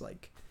heist,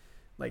 like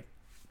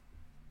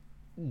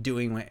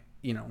doing what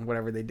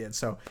whatever they did.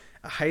 So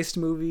a heist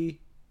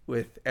movie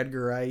with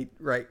Edgar Wright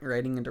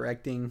writing and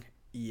directing.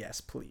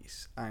 Yes,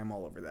 please. I am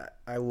all over that.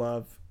 I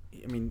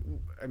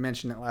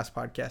mentioned it last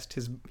podcast.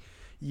 His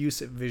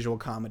use of visual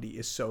comedy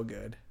is so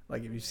good.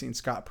 Like if you've seen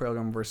Scott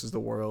Pilgrim versus the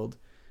World,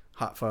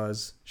 Hot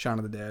Fuzz, Shaun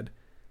of the Dead,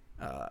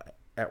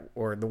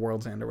 or The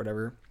World's End or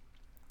whatever.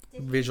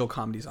 Visual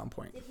comedy's on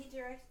point. Did he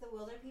direct The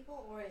Wilder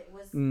People, or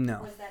was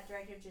that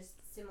director just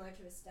similar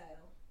to his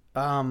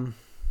style?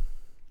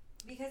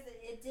 Because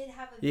it did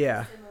have a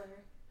similar.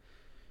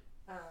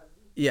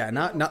 Yeah,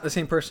 not the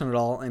same person at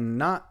all, and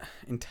not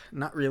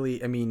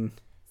really. I mean,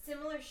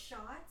 similar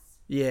shots.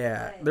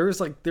 Yeah, there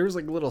was like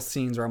little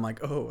scenes where I'm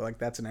like, oh, like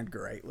that's an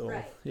Edgar Wright little.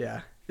 Right.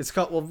 Yeah, it's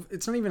called. Well,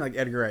 it's not even like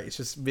Edgar Wright. It's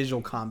just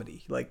visual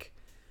comedy, like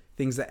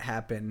things that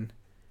happen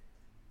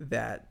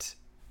that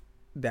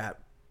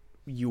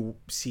you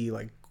see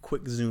like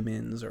quick zoom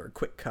ins or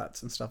quick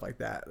cuts and stuff like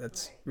that.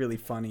 That's really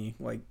funny.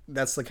 Like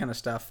that's the kind of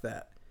stuff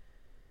that,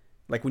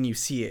 like when you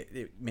see it,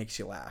 it makes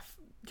you laugh,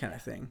 kind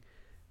of thing.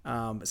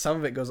 A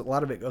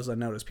lot of it goes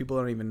unnoticed. People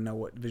don't even know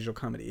what visual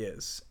comedy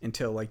is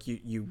until like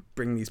you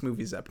bring these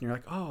movies up and you're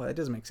like, oh, that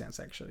does make sense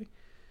actually.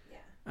 Yeah.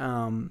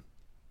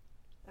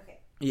 Okay.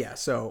 Yeah.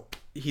 So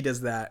he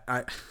does that.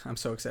 I'm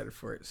so excited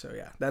for it. So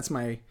yeah, that's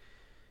my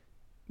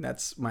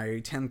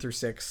 10 through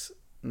 6.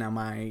 Now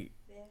my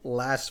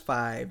last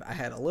 5, I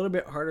had a little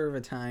bit harder of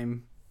a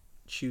time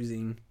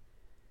choosing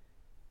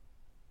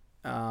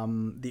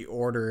the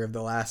order of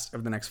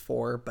the next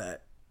 4,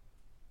 but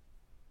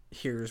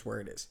here's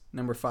where it is.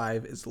 Number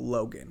 5 is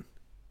Logan.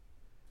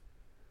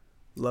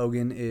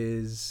 Logan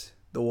is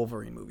the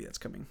Wolverine movie that's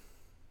coming.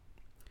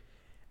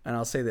 And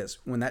I'll say this,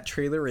 when that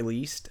trailer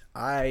released,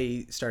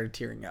 I started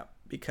tearing up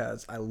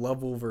because I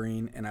love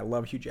Wolverine and I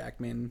love Hugh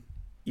Jackman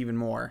even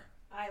more.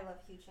 I love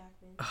Hugh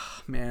Jackman.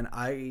 Oh, man,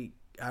 I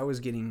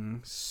was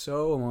getting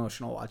so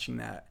emotional watching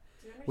that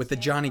with the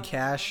Johnny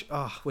Cash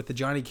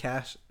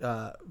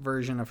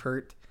version of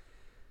Hurt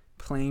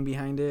playing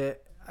behind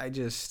it. I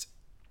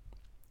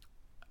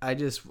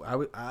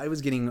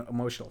was getting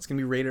emotional. It's gonna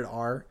be rated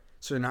R,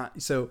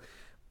 so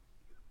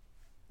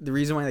the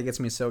reason why that gets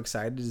me so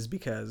excited is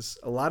because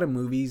a lot of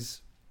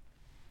movies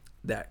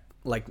that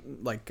like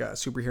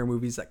superhero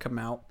movies that come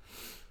out,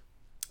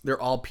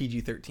 they're all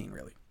PG-13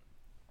 really.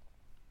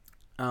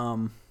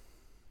 More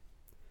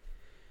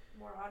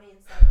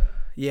audience savvy.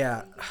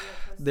 Yeah,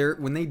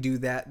 when they do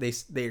that,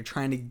 they're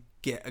trying to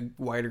get a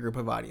wider group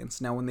of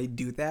audience. Now, when they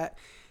do that,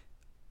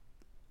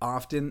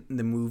 often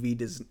the movie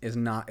is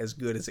not as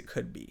good as it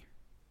could be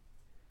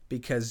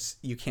because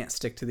you can't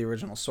stick to the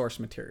original source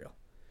material.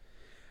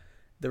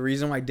 The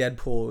reason why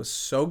Deadpool was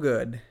so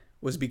good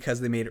was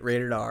because they made it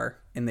rated R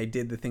and they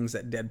did the things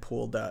that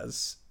Deadpool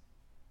does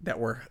that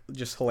were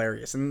just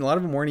hilarious. And a lot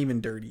of them weren't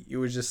even dirty. It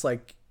was just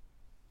like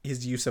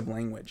his use of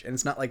language. And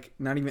it's not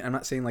even, I'm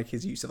not saying like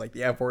his use of like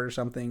the F word or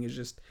something. It's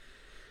just,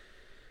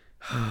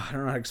 I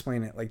don't know how to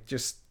explain it. Like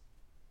just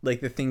like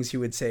the things he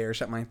would say or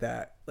something like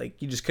that.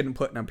 Like you just couldn't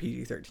put in a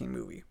PG-13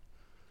 movie.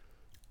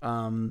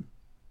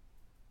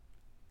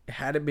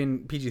 Had it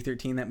been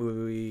PG-13, that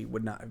movie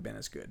would not have been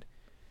as good.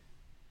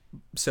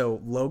 So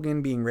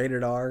Logan being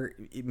rated R,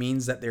 it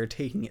means that they're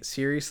taking it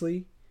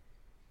seriously.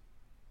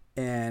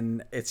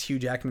 And it's Hugh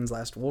Jackman's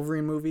last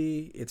Wolverine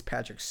movie. It's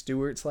Patrick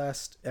Stewart's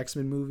last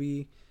X-Men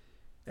movie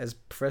as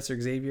Professor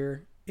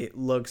Xavier. It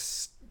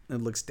looks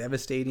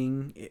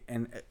devastating.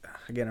 And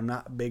again, I'm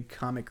not a big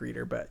comic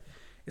reader, but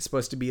it's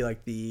supposed to be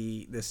like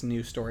this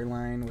new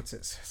storyline. What's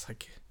this? It's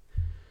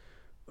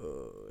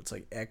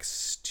like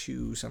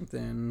X2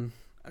 something.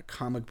 A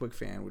comic book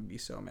fan would be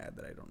so mad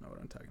that I don't know what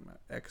I'm talking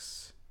about.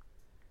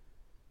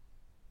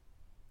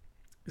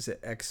 Is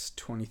it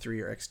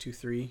X23 or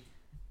X23?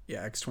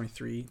 Yeah,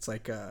 X23. It's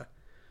like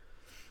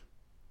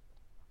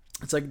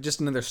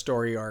just another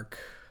story arc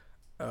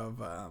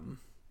of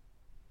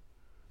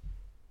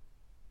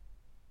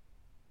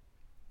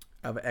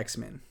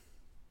X-Men.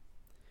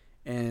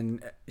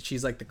 And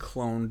she's like the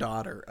clone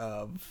daughter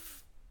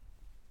of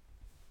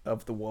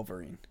the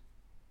Wolverine.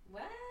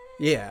 What?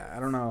 Yeah,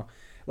 I don't know.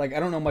 Like I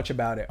don't know much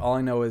about it. All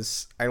I know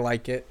is I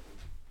like it.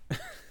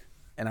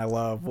 And I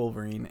love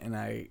Wolverine, and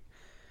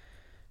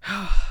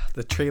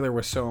the trailer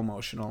was so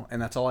emotional,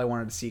 and that's all I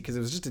wanted to see because it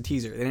was just a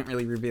teaser. They didn't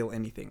really reveal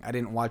anything. I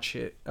didn't watch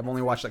it. I've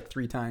only watched like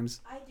 3 times.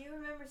 I do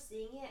remember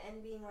seeing it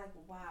and being like,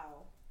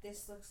 wow,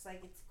 this looks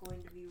like it's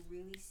going to be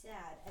really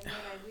sad. And then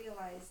I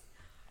realized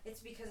it's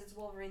because it's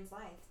Wolverine's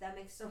life. That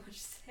makes so much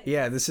sense.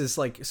 Yeah, this is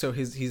like, so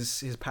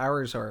his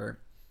powers are,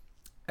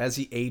 as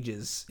he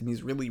ages, and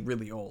he's really,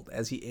 really old,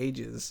 as he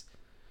ages,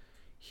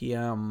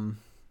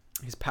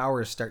 his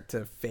powers start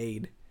to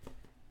fade.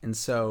 And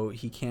so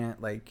he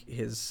can't, like,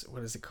 his,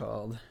 what is it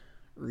called?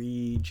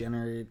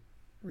 Regenerating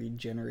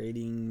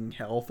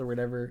health or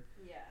whatever.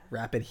 Yeah.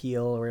 Rapid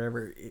heal or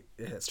whatever.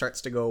 It starts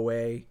to go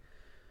away.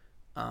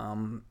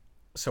 So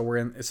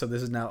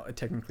this is now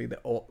technically the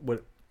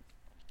old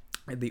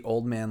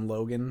man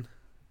Logan.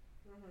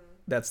 Mm-hmm.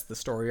 That's the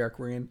story arc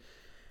we're in.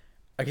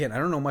 Again, I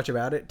don't know much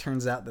about it.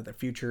 Turns out that the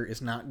future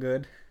is not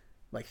good.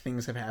 Like,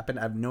 things have happened.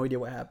 I have no idea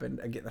what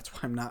happened. Again, that's why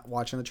I'm not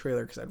watching the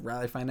trailer, because I'd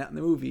rather find out in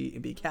the movie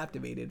and be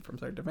captivated from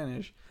start to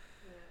finish.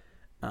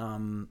 Yeah.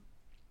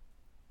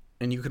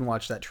 And you can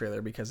watch that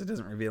trailer because it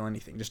doesn't reveal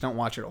anything. Just don't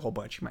watch it a whole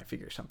bunch. You might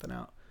figure something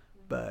out.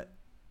 Mm-hmm. But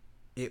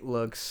it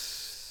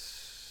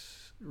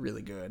looks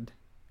really good.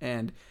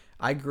 And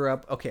I grew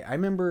up... Okay, I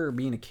remember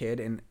being a kid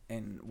and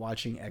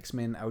watching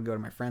X-Men. I would go to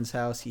my friend's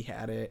house. He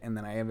had it. And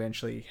then I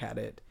eventually had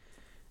it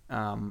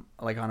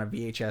like on a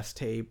VHS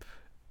tape.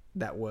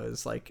 That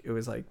was like, it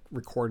was like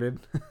recorded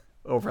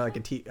over like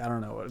I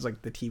don't know, it was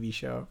like the TV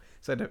show.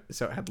 So it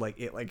had like,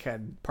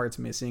 had parts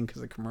missing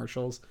because of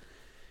commercials,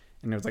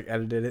 and it was like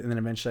edited it. And then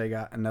eventually I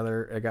got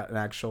an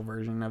actual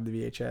version of the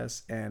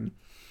VHS, and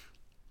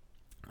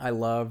I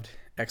loved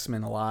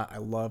X-Men a lot. I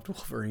loved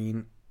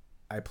Wolverine.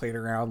 I played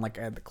around, like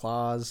I had the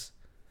claws.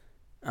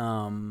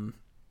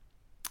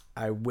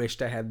 I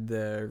wished I had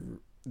the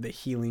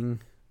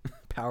healing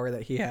power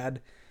that he had.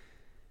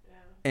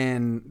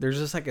 And there's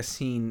just like a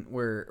scene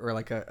where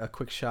like a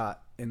quick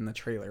shot in the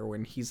trailer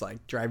when he's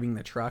like driving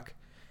the truck,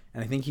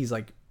 and I think he's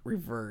like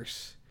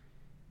reverse,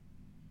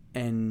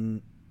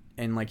 and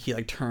like he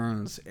like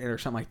turns or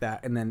something like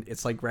that, and then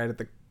it's like right at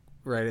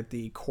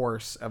the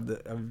chorus of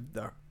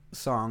the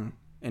song,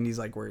 and he's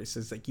like, where he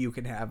says like, you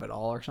can have it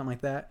all or something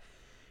like that,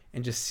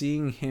 and just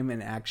seeing him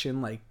in action,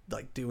 like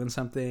doing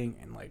something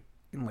and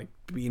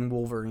being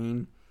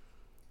Wolverine,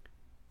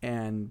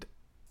 and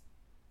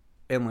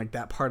like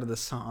that part of the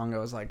song, I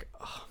was like,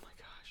 oh my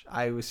gosh.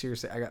 I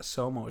got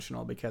so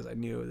emotional because I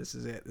knew this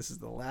is it. This is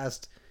the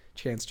last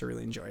chance to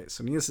really enjoy it.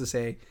 So needless to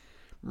say,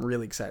 I'm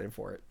really excited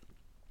for it.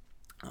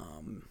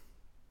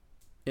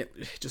 It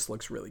just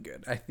looks really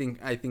good. I think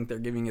they're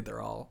giving it their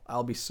all.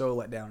 I'll be so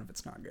let down if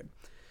it's not good.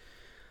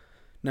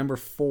 Number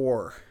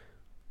 4.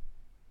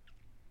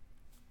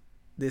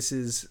 This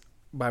is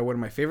by one of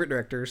my favorite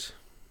directors,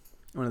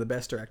 one of the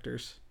best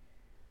directors,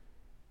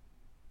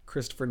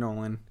 Christopher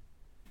Nolan.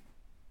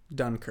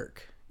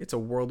 Dunkirk. It's a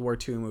World War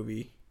II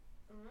movie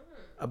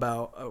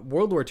about a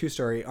World War II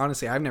story.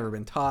 Honestly, I've never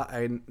been taught.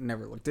 I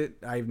never looked at.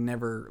 I've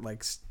never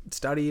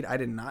studied. I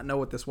did not know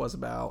what this was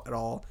about at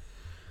all.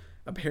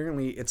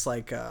 Apparently, it's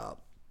like. Let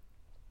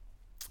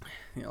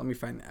me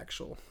find the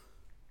actual.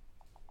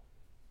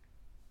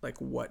 Like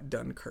what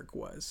Dunkirk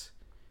was.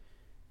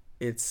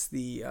 It's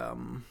the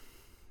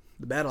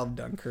Battle of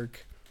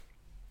Dunkirk.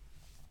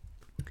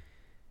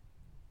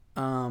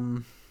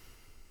 The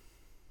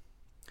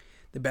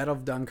Battle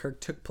of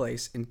Dunkirk took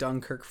place in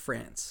Dunkirk,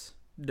 France,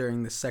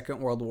 during the Second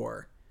World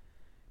War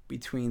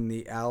between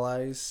the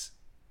Allies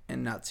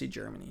and Nazi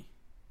Germany.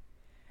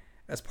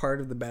 As part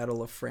of the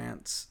Battle of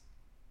France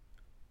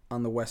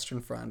on the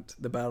Western Front,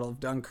 the Battle of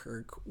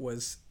Dunkirk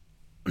was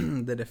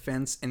the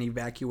defense and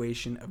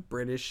evacuation of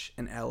British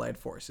and Allied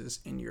forces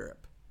in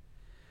Europe.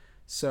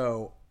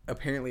 So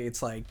apparently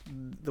it's like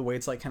the way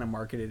it's like kind of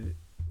marketed,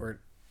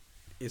 or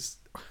is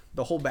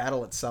the whole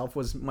battle itself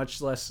was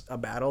much less a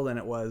battle than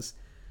it was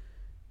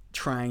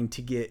trying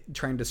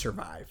to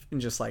survive, and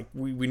just like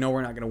we know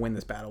we're not going to win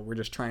this battle, we're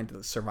just trying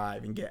to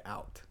survive and get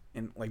out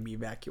and like be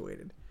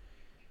evacuated.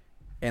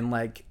 And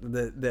like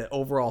the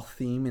overall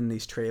theme in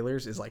these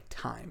trailers is like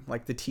time.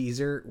 Like the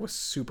teaser was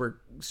super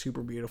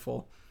super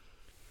beautiful,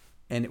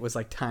 and it was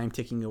like time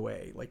ticking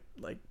away, like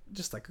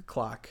just like a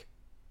clock.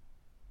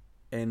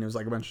 And it was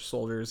like a bunch of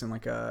soldiers and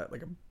like a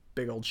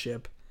big old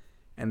ship,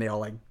 and they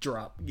all like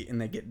drop and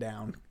they get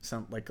down.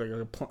 Some like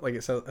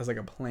it says as like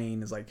a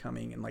plane is like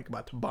coming and like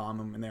about to bomb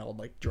them, and they all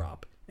like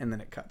drop, and then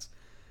it cuts.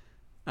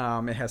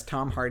 It has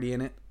Tom Hardy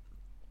in it,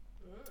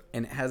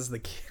 and it has the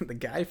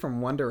guy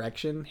from One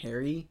Direction,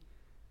 Harry,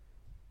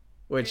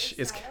 which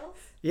is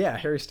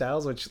Harry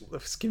Styles, which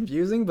looks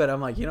confusing, but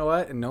I'm like, you know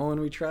what? And no one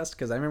we trust,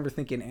 because I remember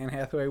thinking Anne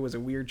Hathaway was a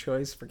weird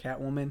choice for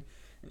Catwoman.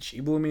 And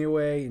she blew me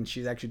away, and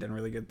she's actually done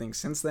really good things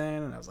since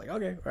then. And I was like,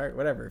 okay, all right,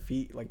 whatever. If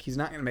he's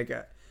not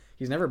gonna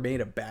he's never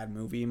made a bad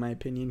movie in my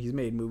opinion. He's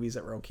made movies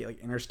that were okay.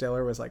 Like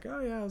Interstellar was like, oh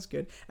yeah, it was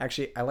good.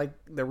 Actually, I like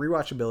the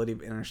rewatchability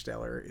of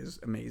Interstellar is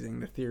amazing.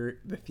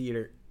 The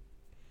theater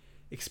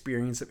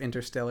experience of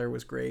Interstellar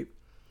was great,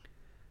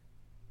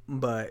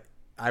 but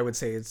I would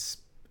say it's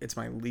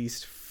my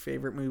least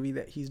favorite movie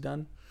that he's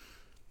done.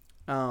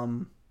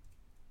 So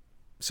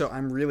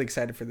I'm really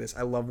excited for this.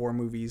 I love war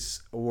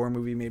movies. A war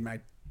movie made my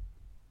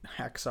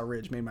Hacksaw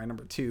Ridge made my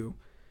number 2,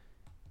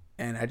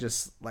 and I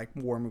just like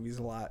war movies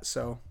a lot,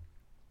 so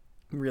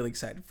I'm really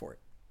excited for it.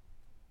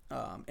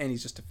 And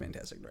he's just a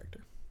fantastic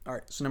director. All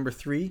right, so number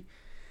 3,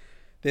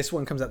 this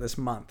one comes out this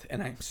month,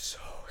 and I'm so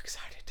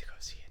excited to go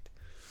see it.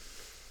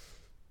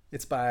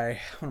 It's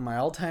by one of my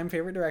all-time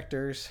favorite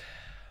directors,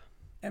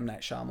 M. Night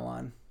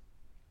Shyamalan,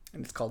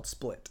 and it's called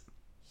Split.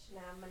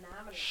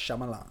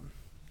 Shyamalan.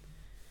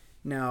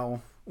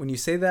 Now, when you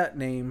say that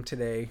name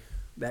today,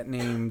 that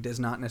name does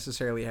not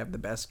necessarily have the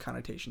best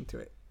connotation to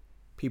it.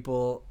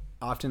 People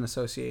often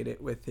associate it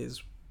with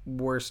his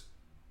worst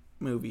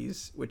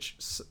movies, which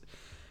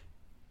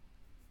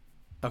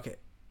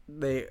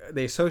they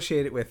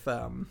associate it with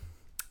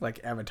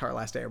like Avatar: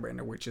 Last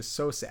Airbender, which is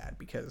so sad,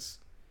 because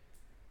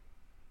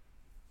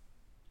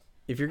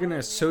if you're gonna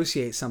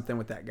associate something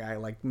with that guy,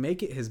 like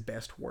make it his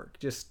best work.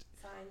 Just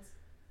Signs.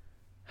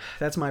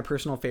 That's my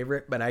personal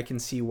favorite, but I can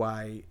see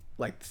why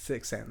like The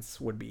Sixth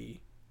Sense would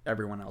be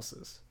everyone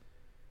else's.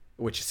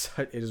 Which is,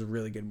 it is a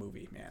really good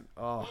movie, man.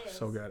 Oh,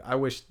 so good. I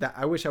wish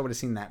I would have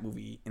seen that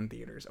movie in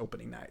theaters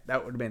opening night.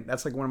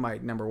 That's like one of my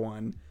number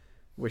one.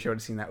 Wish I would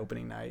have seen that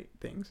opening night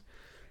things.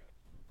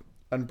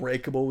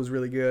 Unbreakable was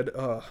really good.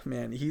 Oh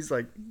man, he's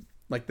like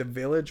The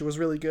Village was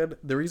really good.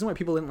 The reason why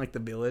people didn't like The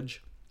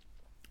Village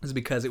is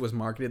because it was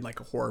marketed like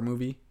a horror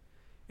movie,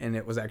 and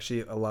it was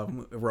actually a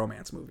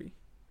romance movie.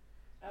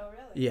 Oh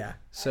really? Yeah.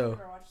 So. I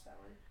never watched that one.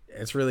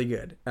 It's really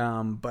good.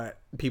 But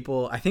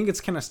people, I think it's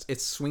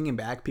swinging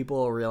back.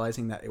 People are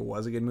realizing that it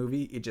was a good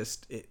movie. It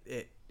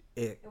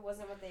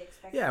wasn't what they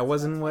expected. Yeah, it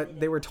wasn't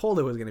what they were told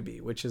it was going to be,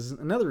 which is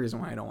another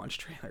reason why I don't watch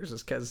trailers,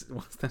 is because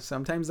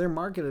sometimes they're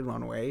marketed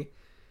one way,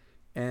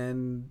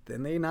 and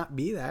then they not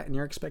be that, and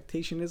your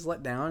expectation is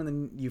let down, and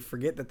then you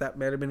forget that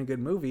might have been a good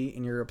movie,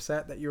 and you're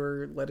upset that you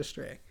were led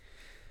astray.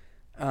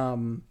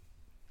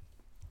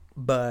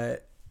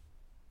 But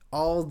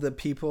all the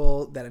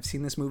people that have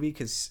seen this movie,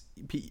 because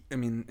I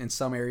mean, in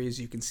some areas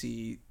you can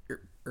see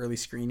early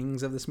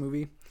screenings of this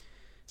movie,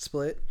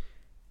 Split,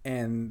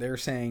 and they're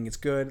saying it's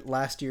good.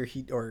 2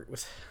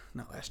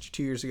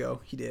 years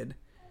ago he did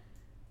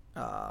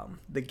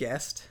The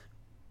Guest.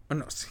 Oh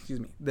no, excuse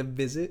me, The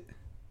Visit,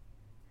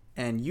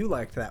 and you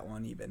liked that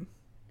one even.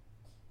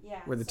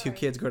 Yeah. Where the two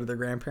kids go to their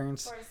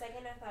grandparents. For a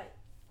second, I thought,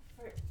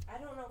 I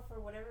don't know,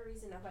 for whatever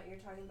reason, I thought you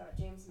were talking about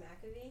James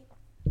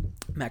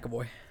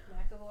McAvoy,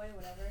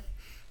 whatever.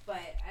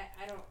 But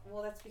I don't.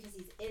 Well, that's because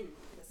he's in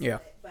the Split. Yeah.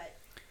 But,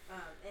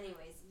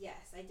 anyways,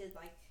 yes, I did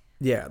like.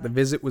 Yeah, The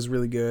Visit was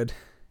really good.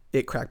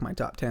 It cracked my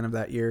top 10 of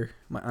that year,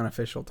 my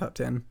unofficial top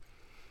 10.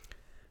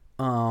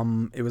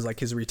 It was like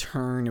his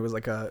return. It was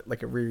like a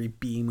really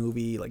B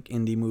movie, like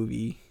indie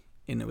movie,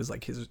 and it was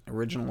like his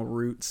original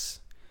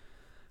roots.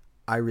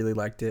 I really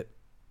liked it.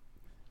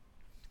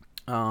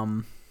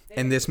 And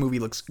this movie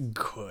looks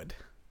good.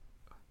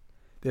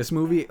 This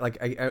movie, like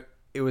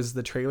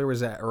the trailer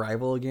was at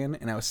Arrival again,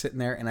 and I was sitting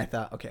there and I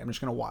thought, okay, I'm just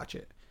gonna watch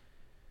it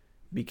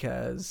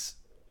because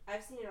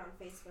I've seen it on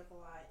Facebook a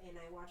lot, and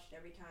I watch it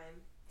every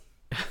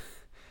time.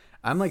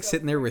 I'm like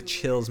sitting there with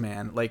chills,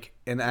 man. Like,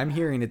 and I'm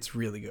hearing it's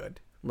really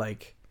good.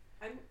 Like,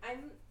 I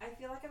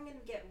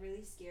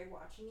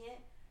watching it.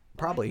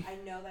 Probably. I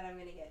know that I'm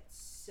gonna get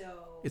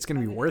so. It's gonna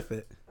be worth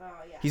it. Oh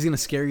yeah. He's gonna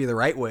scare you the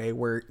right way,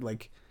 where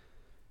like,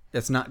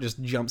 it's not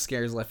just jump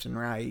scares left and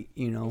right.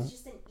 You know. It's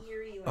just an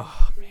eerie. Like,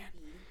 oh creepy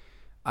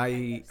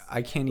man.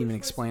 I can't even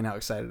explain how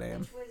excited I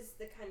am. Which was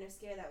the kind of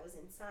scare that was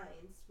in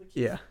Signs, which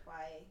yeah. is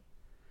why.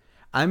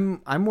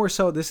 I'm more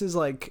so. This is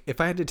like,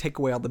 if I had to take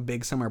away all the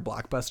big summer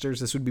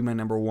blockbusters, this would be my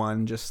number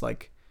one. Just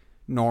like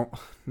normal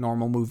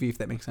movie, if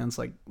that makes sense.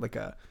 Like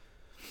a.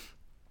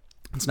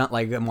 It's not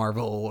like a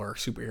Marvel or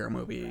superhero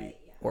movie, right,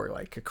 yeah. Or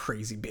like a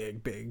crazy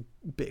big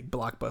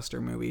blockbuster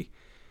movie.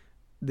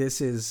 This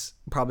is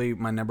probably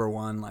my number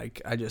one.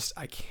 Like I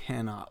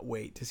cannot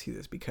wait to see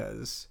this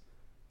because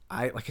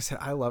like I said,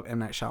 I love M.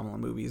 Night Shyamalan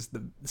movies.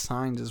 The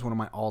Signs is one of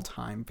my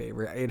all-time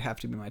favorite. It'd have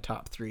to be my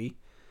top 3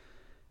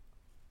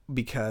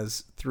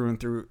 because through and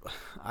through,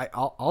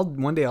 I'll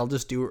one day I'll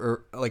just do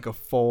like a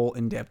full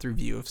in-depth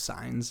review of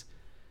Signs,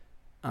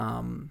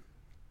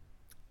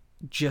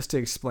 just to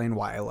explain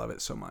why I love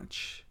it so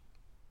much.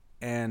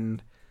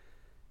 And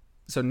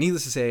so,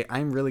 needless to say,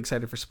 I'm really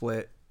excited for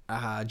Split.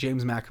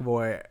 James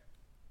McAvoy,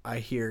 I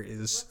hear,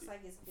 is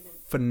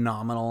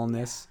phenomenal in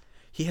this.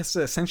 He has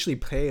to essentially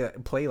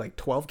play like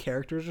 12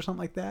 characters or something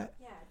like that.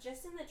 Yeah,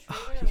 just in the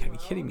trailer you gotta be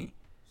kidding me.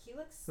 He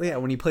looks yeah,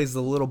 when he plays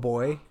the little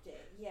boy.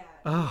 Yeah.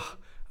 Oh,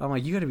 I'm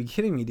like, you gotta be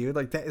kidding me, dude.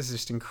 Like, that is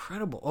just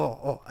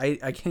incredible. I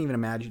can't even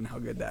imagine how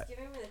good that.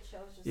 Giving me the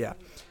chills just yeah.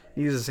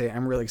 Needless to say,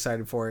 I'm really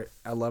excited for it.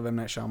 I love M.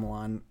 Night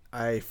Shyamalan.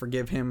 I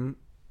forgive him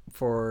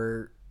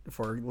for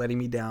letting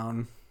me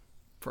down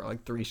for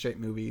like 3 straight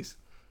movies.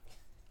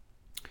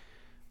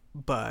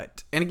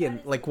 But, and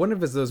again, like one of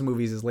those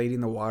movies is Lady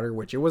in the Water,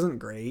 which it wasn't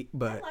great,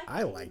 but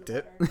I liked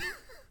it.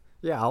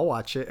 Yeah, I'll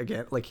watch it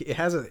again. Like it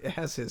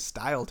has his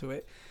style to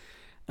it.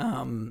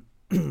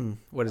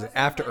 What is it?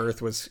 After Earth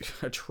was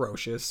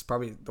atrocious.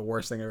 Probably the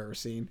worst thing I've ever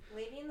seen.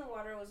 Lady in the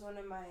Water was one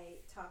of my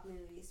top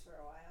movies for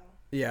a while.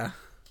 Yeah.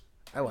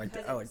 I liked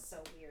it. It was so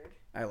weird.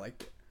 I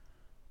liked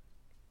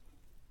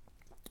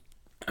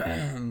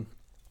it.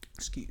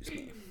 Excuse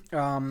me.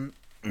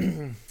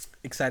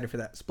 Excited for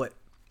that. Split.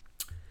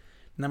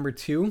 Number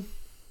 2.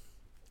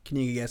 Can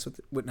you guess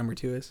what number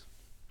 2 is?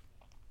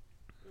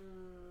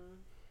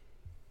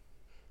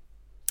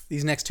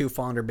 These next 2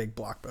 fall under big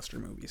blockbuster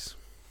movies.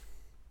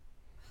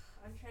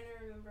 I'm trying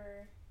to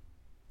remember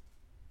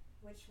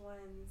which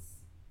ones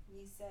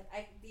you said.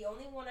 The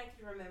only one I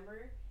can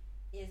remember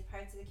is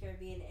Pirates of the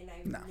Caribbean, and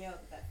I know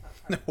that's not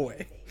part of the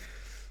way. Thing.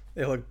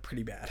 They look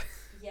pretty bad.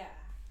 Yeah.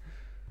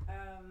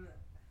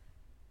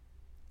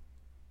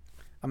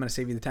 I'm gonna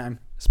save you the time.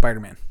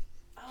 Spider-Man.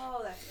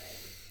 Oh, that's right.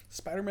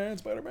 Spider-Man.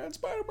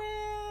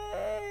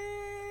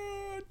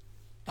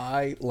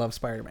 I love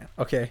Spider-Man.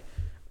 Okay,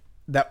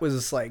 that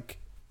was like,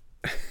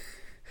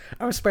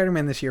 I was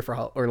Spider-Man this year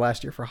or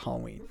last year for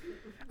Halloween.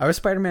 I was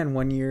Spider-Man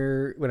one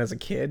year when I was a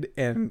kid,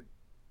 and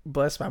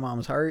bless my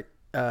mom's heart,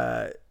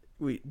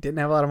 we didn't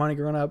have a lot of money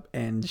growing up,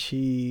 and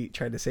she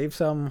tried to save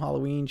some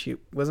Halloween. She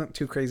wasn't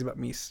too crazy about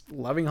me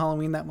loving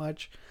Halloween that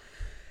much,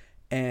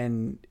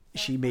 and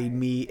she made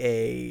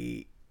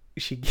me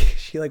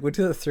she like went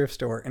to the thrift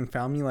store and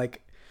found me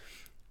like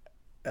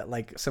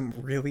some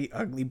really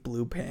ugly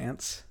blue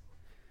pants,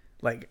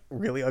 like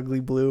really ugly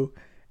blue,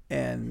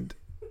 and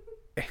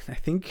I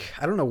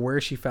don't know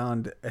where she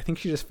found. I think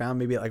she just found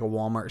maybe at like a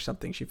Walmart or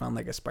something. She found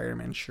like a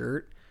Spider-Man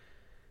shirt.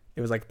 It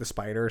was like the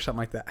Spider or something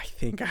like that. I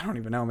don't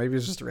even know. Maybe it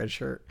was just a red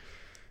shirt,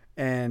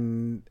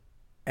 and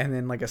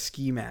then like a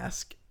ski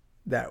mask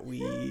that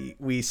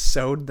we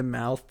sewed the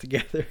mouth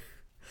together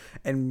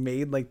and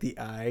made like the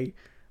eye.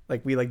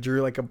 Like we like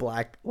drew like a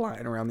black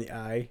line around the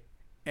eye,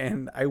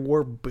 and I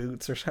wore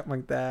boots or something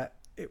like that.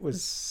 It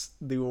was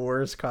the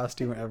worst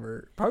costume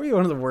ever. Probably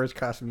one of the worst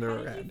costumes I've ever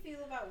had. How did you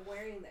feel about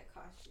wearing that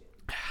costume?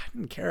 I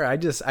didn't care.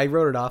 I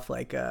wrote it off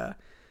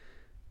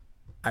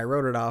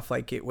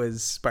like it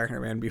was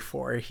Spider-Man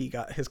before he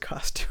got his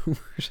costume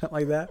or something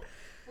like that.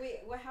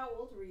 Wait, how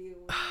old were you?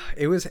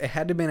 It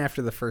had to have been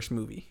after the first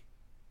movie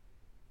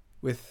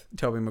with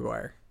Tobey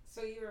Maguire.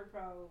 So you were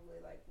probably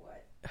like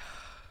what?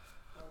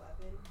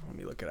 11? Let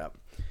me look it up.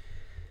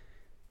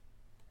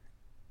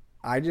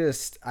 I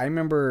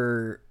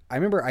remember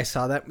I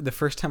saw that the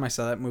first time I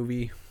saw that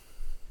movie.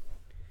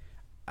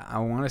 I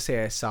want to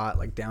say I saw it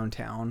like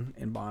downtown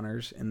in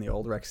Bonners in the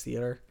old Rex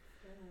Theater.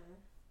 Mm-hmm.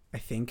 I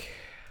think.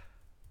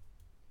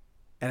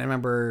 And I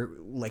remember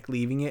like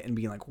leaving it and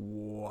being like,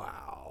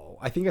 wow.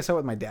 I think I saw it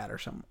with my dad or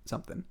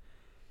something.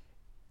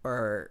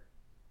 Or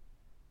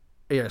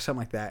yeah,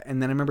 something like that.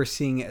 And then I remember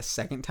seeing it a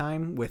second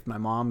time with my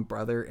mom,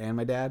 brother, and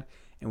my dad.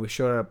 And we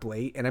showed up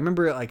late. And I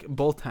remember like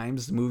both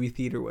times the movie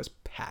theater was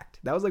packed.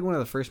 That was like one of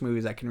the first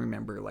movies I can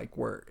remember like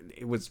where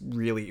it was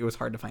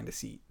hard to find a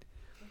seat.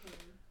 Mm-hmm.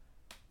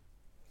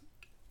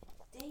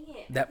 Dang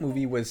it. That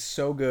movie was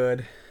so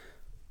good.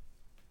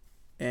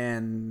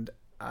 And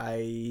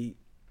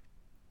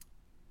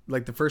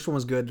like the first one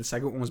was good, the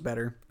second one was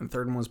better, and the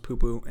third one was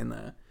poo-poo, and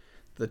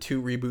the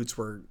 2 reboots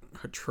were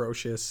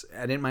atrocious.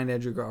 I didn't mind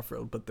Andrew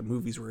Garfield, but the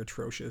movies were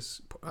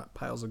atrocious,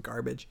 piles of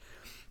garbage.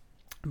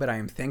 But I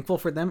am thankful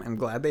for them. I'm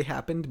glad they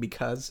happened,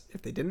 because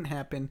if they didn't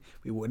happen,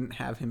 we wouldn't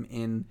have him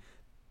in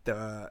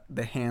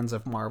the hands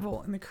of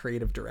Marvel and the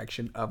creative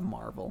direction of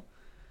Marvel.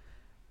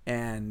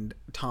 And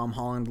Tom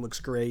Holland looks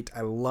great.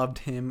 I loved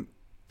him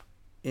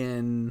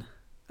in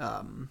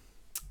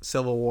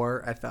Civil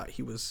War. I thought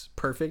he was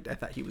perfect. I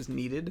thought he was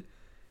needed.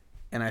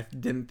 And I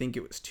didn't think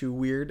it was too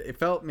weird. It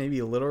felt maybe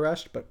a little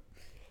rushed,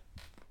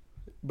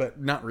 but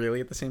not really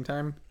at the same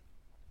time.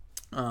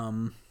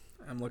 I'm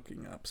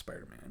looking up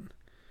Spider-Man.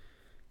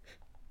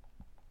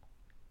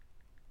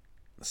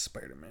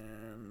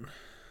 Spider-Man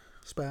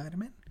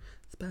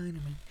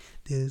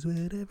does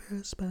whatever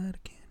a spider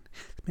can.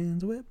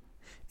 Spins a web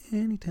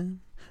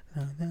anytime.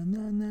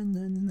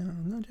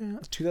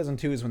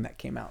 2002 is when that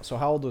came out. So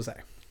how old was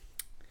I?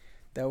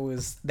 That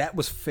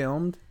was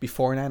filmed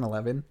before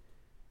 9/11.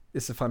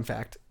 This is a fun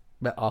fact,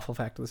 but awful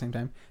fact at the same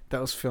time. That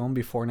was filmed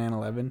before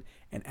 9/11,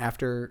 and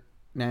after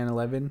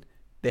 9/11,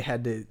 they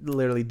had to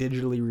literally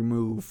digitally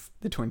remove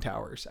the Twin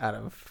Towers out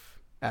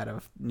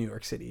of New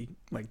York City,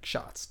 like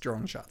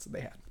drone shots that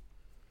they had.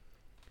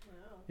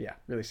 Wow. Yeah,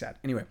 really sad.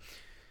 Anyway,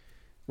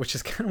 which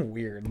is kind of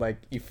weird. Like,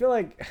 you feel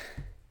like,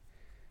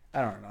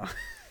 I don't know.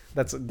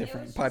 That's a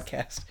different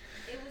podcast.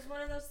 It was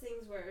one of those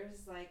things where it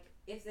was like,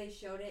 if they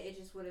showed it, it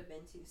just would have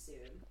been too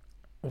soon.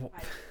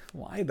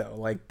 Why though?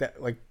 Like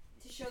that, like.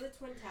 To show the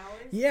Twin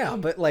Towers. Yeah,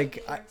 but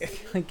like,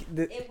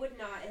 it would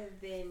not have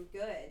been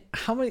good.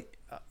 How many?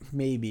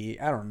 Maybe,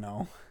 I don't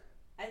know.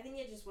 I think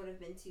it just would have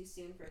been too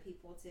soon for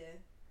people to.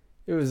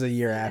 It was a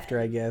year after,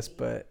 I guess,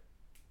 but.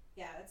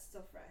 Yeah, it's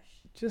still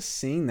fresh. Just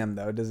seeing them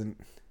though doesn't.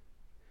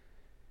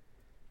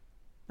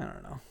 I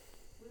don't know.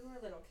 We were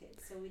little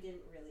kids, so we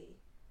didn't really,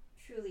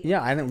 truly.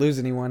 Yeah, I didn't lose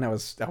anyone. I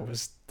was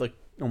like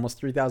almost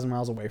 3,000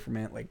 miles away from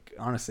it. Like,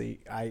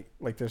 honestly, I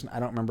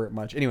don't remember it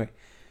much. Anyway,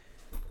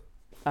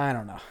 I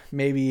don't know.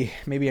 Maybe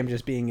I'm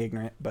just being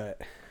ignorant,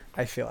 but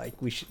I feel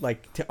like we should,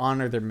 like, to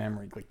honor their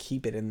memory, like,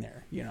 keep it in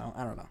there. You know,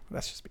 I don't know.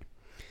 That's just me.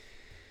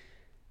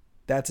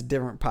 That's a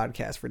different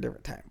podcast for a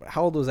different time. But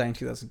how old was I in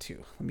 2002?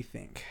 Let me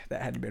think.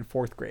 That had to have been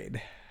 4th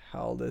grade.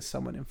 How old is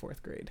someone in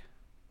 4th grade?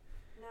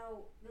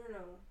 No.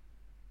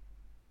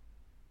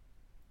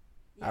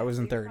 Yeah, I was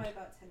in 3rd. Probably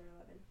about 10 or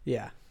 11.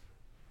 Yeah.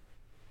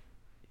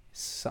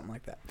 Something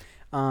like that.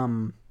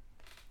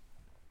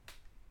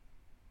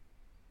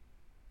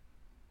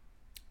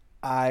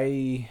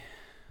 I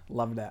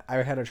loved that. I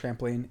had a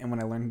trampoline, and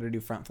when I learned how to do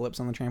front flips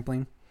on the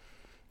trampoline,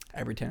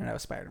 I pretended I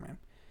was Spider-Man.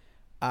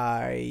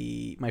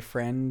 My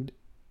friend,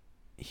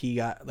 he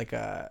got like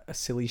a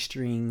silly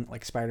string,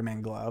 like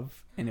Spider-Man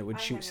glove, and it would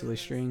shoot silly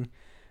string.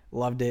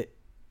 Loved it.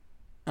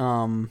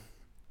 I'm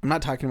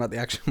not talking about the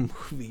actual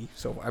movie,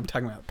 so I'm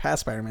talking about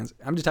past Spider-Mans.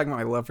 I'm just talking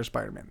about my love for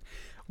Spider-Man.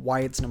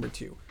 Why it's number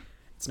 2.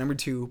 It's number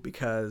 2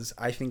 because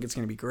I think it's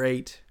going to be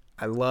great.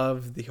 I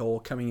love the whole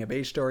coming of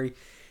age story.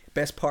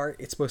 Best part,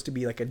 it's supposed to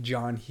be like a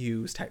John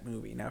Hughes type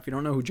movie. Now, if you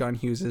don't know who John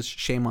Hughes is,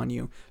 shame on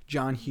you.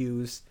 John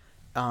Hughes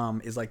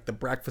is like The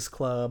Breakfast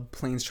Club,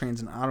 Planes, Trains,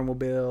 and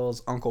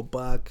Automobiles, Uncle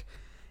Buck.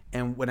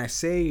 And when I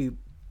say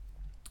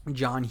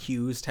John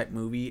Hughes type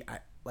movie,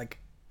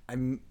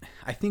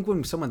 I think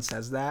when someone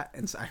says that,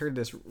 and I heard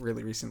this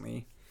really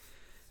recently,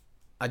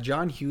 a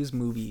John Hughes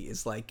movie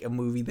is like a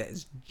movie that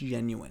is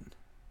genuine.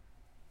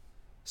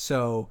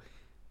 So,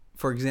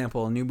 for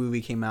example, a new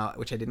movie came out,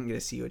 which I didn't get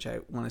to see, which I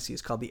want to see.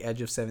 It's called The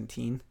Edge of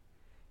 17.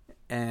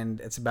 And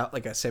it's about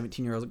like a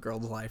 17-year-old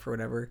girl's life or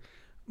whatever.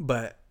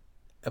 But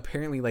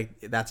apparently, like,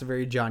 that's a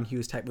very John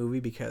Hughes type movie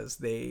because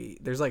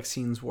there's like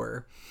scenes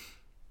where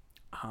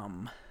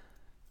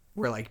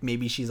like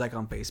maybe she's like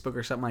on Facebook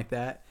or something like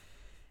that.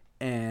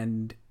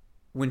 And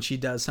when she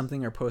does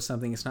something or posts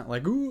something, it's not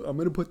like, ooh, I'm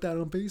going to put that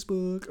on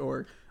Facebook,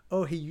 or,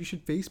 oh, hey, you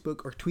should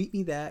Facebook or tweet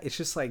me that. It's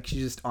just like,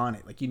 she's just on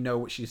it. Like, you know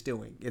what she's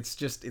doing. It's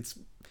just, it's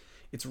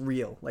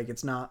real. Like,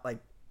 it's not like,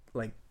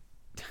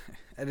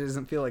 it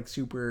doesn't feel like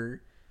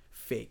super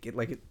fake.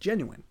 It's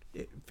genuine.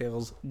 It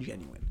feels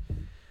genuine.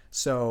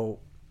 So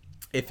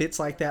if it's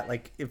like that,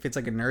 like if it's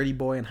like a nerdy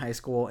boy in high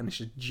school and it's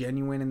just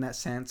genuine in that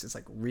sense, it's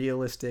like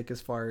realistic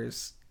as far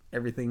as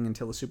everything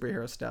until the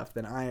superhero stuff,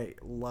 then I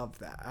love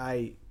that.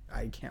 I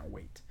can't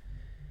wait.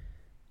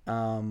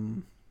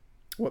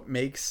 What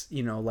makes,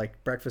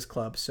 like Breakfast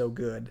Club so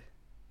good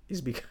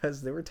is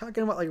because they were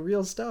talking about like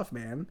real stuff,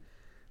 man.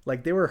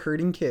 Like they were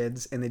hurting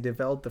kids and they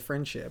developed the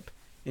friendship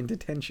in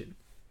detention,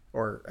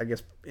 or I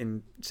guess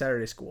in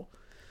Saturday school.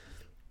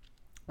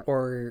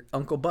 Or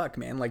Uncle Buck,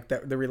 man, like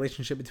the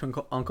relationship between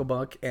Uncle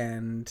Buck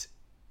and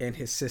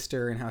his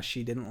sister, and how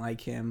she didn't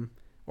like him,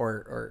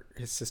 or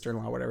his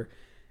sister-in-law, whatever.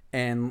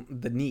 And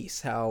the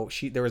niece, how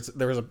she she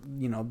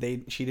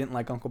didn't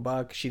like Uncle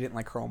Buck, she didn't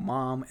like her own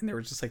mom, and there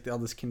was just like all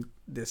this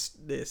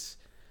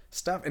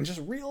stuff, and just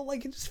real,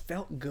 like, it just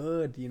felt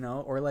good,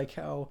 or like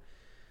how,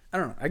 I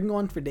don't know, I can go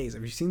on for days.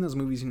 If you've seen those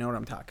movies, you know what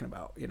I'm talking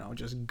about,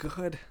 just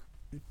good,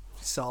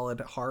 solid,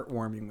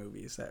 heartwarming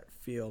movies that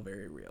feel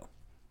very real,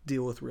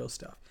 deal with real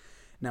stuff.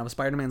 Now, if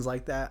Spider-Man's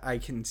like that, I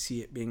can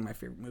see it being my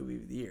favorite movie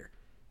of the year,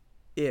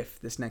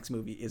 if this next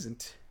movie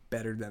isn't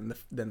better than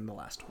the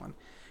last one.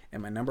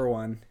 And my number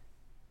one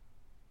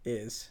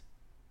is.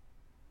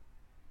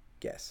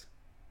 Guess.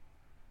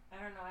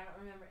 I don't know. I don't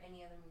remember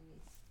any other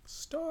movies.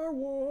 Star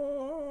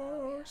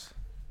Wars. Oh,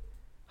 yeah.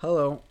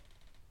 Hello,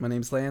 my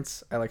name's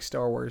Lance. I like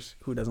Star Wars.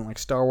 Who doesn't like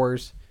Star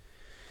Wars?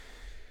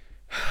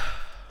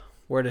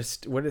 What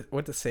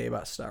to say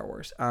about Star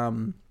Wars?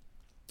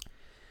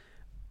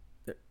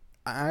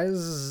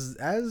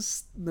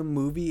 As the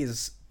movie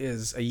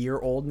is a year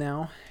old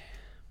now,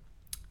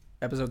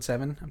 episode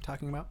 7 I'm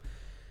talking about,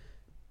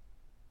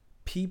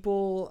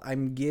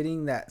 I'm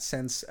getting that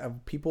sense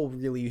of people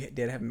really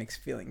did have mixed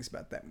feelings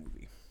about that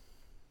movie.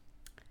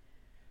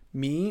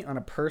 Me, on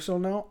a personal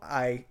note,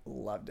 I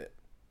loved it.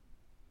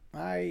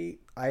 I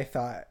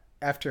thought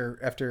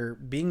after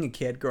being a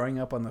kid, growing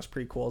up on those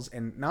prequels,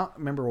 and not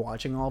remember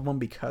watching all of them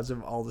because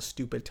of all the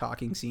stupid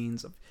talking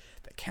scenes of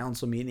the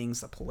council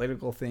meetings, the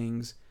political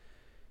things,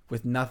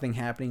 with nothing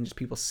happening, just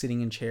people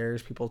sitting in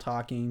chairs, people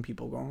talking,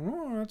 people going,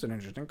 oh, that's an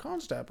interesting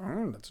concept.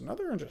 Oh, that's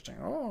another interesting.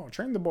 Oh,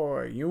 train the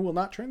boy. You will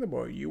not train the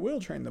boy. You will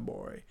train the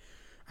boy.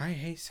 I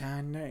hate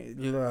sand. I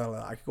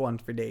could go on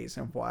for days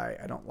of why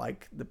I don't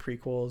like the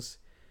prequels.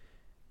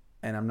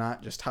 And I'm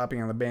not just hopping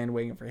on the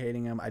bandwagon for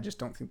hating them. I just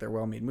don't think they're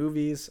well-made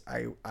movies.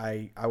 I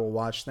will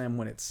watch them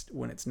when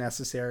it's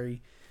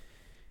necessary.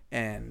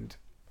 And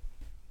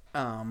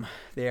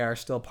they are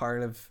still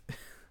part of...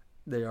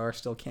 They are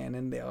still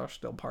canon. They are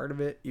still part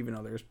of it, even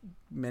though there's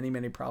many,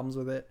 many problems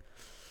with it.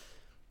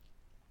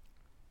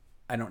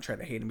 I don't try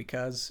to hate them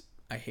because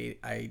I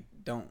hate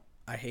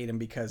them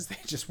because they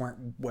just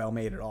weren't well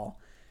made at all,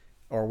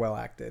 or well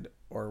acted,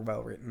 or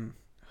well written.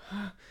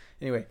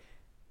 Anyway,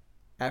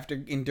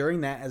 after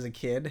enduring that as a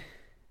kid,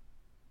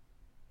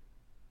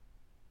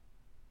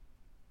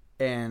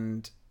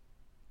 and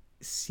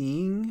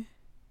seeing,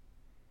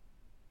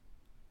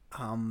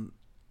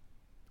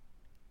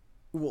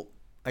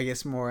 I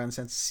guess more in the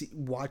sense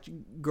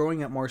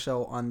growing up more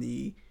so on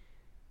the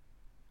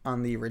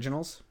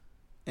originals,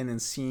 and then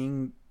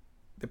seeing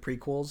the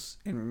prequels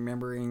and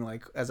remembering,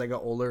 like, as I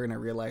got older and I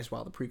realized,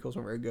 wow, the prequels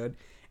were very good,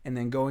 and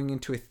then going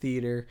into a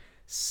theater,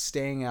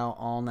 staying out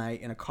all night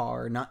in a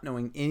car, not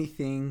knowing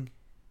anything.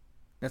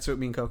 That's what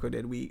me and Coco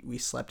did. We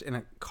slept in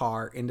a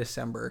car in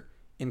December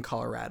in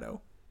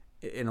Colorado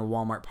in a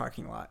Walmart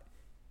parking lot.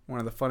 One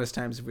of the funnest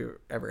times we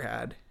ever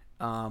had.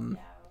 Yeah, it was really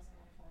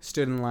fun.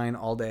 Stood in line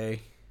all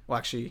day. Well,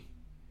 actually,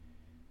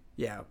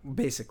 yeah,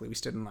 basically we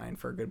stood in line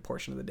for a good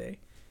portion of the day.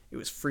 It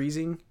was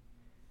freezing.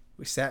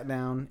 We sat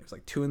down. It was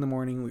like 2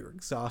 a.m. We were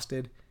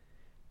exhausted.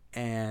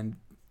 And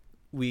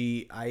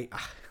the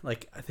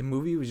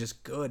movie was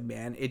just good,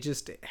 man.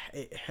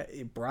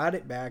 It brought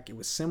it back. It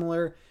was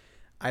similar.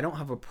 I don't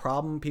have a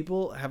problem.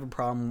 People have a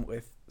problem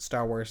with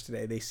Star Wars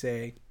today. They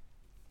say,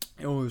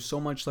 oh, it was so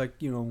much like,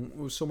 it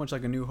was so much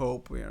like A New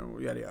Hope,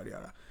 yada, yada,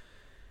 yada.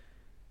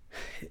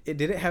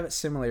 Did it have its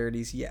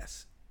similarities?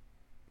 Yes.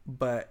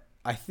 But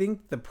I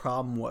think the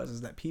problem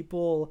was that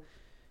people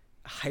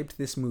hyped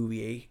this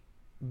movie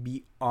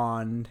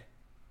beyond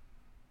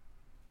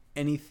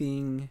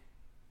anything.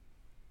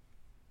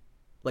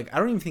 Like, I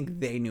don't even think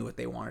they knew what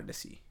they wanted to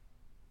see.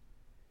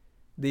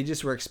 They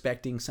just were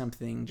expecting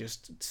something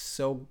just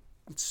so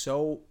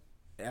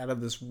out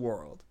of this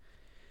world.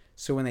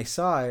 So when they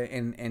saw it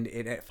and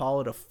it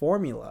followed a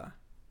formula,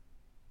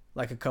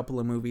 like a couple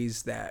of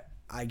movies that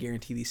I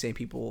guarantee these same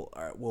people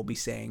will be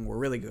saying were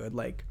really good,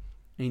 like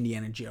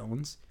Indiana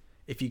Jones.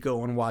 If you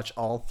go and watch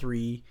all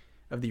 3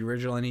 of the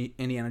original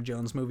Indiana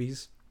Jones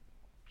movies,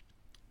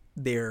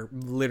 they're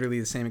literally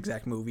the same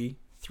exact movie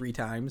 3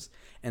 times.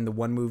 And the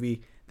one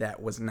movie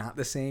that was not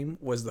the same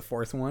was the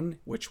 4th one,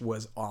 which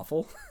was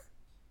awful.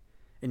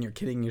 And you're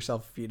kidding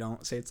yourself if you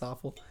don't say it's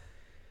awful.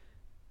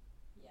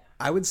 Yeah.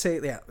 I would say,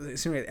 yeah,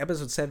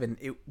 episode 7,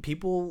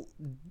 people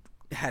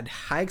had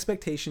high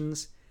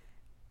expectations.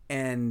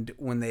 And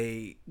when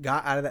they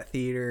got out of that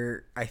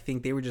theater, I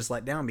think they were just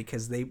let down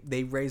because they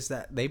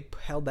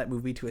held that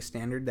movie to a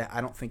standard that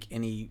I don't think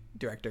any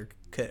director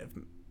could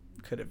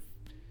have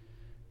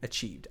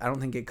achieved. I don't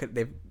think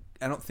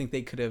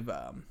they could have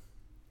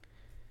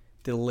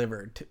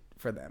delivered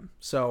for them.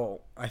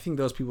 So I think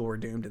those people were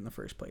doomed in the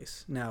first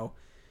place. Now,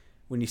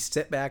 when you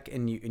sit back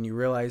and you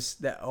realize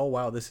that, oh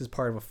wow, this is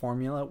part of a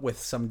formula with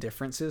some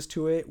differences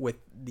to it, with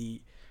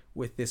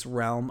this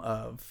realm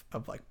of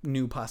like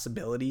new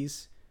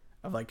possibilities,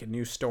 of like a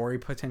new story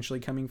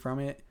potentially coming from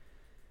it,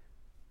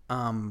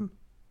 then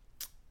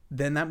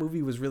that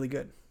movie was really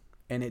good.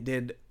 And it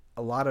did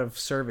a lot of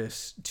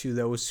service to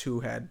those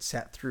who had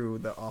sat through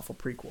the awful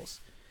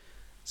prequels.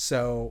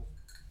 So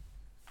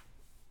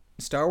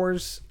Star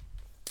Wars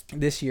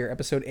this year,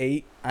 episode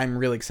 8, I'm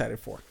really excited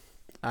for.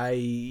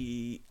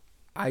 I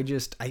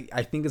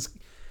think it's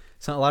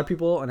a lot of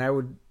people, and I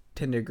would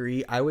tend to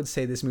agree. I would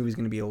say this movie is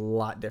going to be a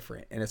lot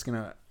different, and it's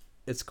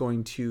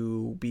going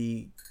to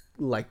be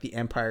like the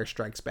Empire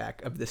Strikes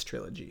Back of this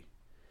trilogy.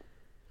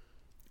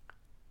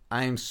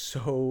 I'm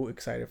so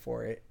excited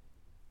for it.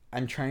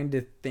 I'm trying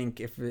to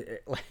think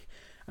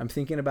I'm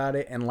thinking about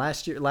it. And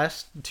last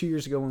 2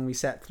 years ago, when we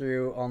sat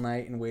through all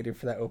night and waited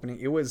for that opening,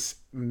 it was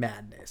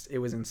madness. It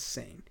was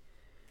insane.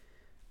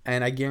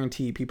 And I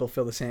guarantee people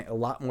feel the same. A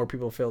lot more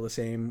people feel the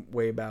same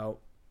way about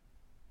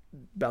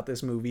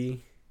this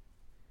movie.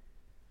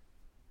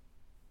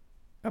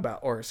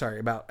 About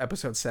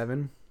episode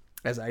 7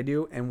 as I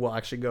do, and we'll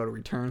actually go to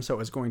Return, so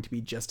it's going to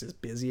be just as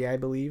busy, I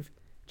believe,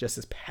 just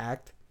as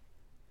packed.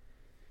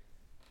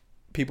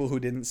 People who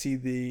didn't see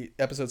the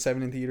episode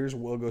 7 in theaters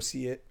will go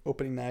see it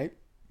opening night.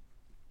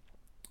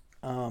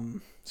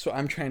 So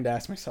I'm trying to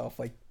ask myself,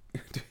 like,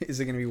 is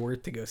it going to be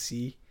worth to go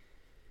see?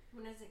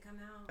 When does it come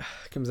out?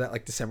 It comes out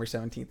like December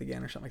 17th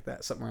again or something like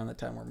that. Something around that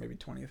time, or maybe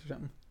 20th or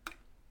something.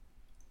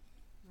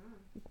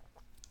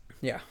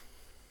 Yeah.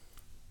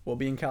 We'll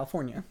be in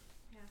California.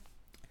 Yeah.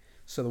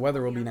 So the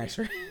weather will be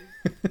nicer.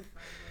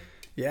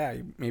 Yeah,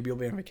 maybe you'll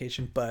be on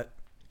vacation, but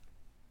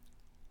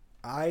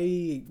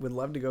I would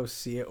love to go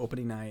see it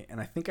opening night, and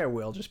I think I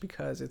will, just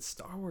because it's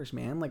Star Wars,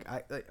 man. Like,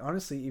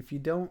 honestly, if you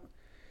don't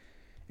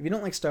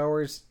like Star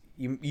Wars,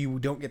 you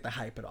don't get the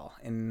hype at all,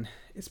 and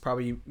it's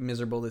probably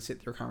miserable to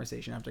sit through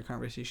conversation after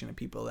conversation of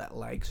people that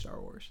like Star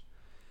Wars.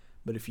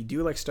 But if you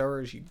do like Star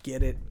Wars, you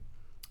get it.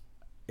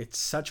 It's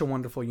such a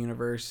wonderful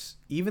universe.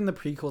 Even the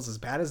prequels, as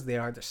bad as they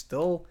are, they're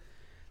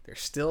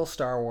still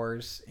Star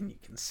Wars, and you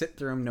can sit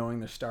through them knowing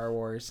they're Star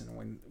Wars.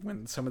 And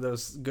when some of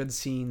those good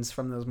scenes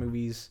from those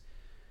movies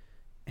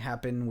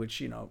happen,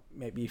 which,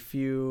 maybe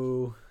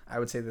few, I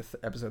would say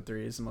episode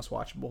 3 is the most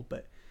watchable,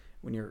 but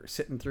when you're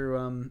sitting through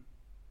them,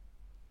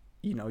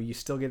 you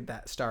still get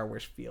that Star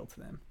Wars feel to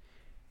them.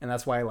 And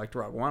that's why I liked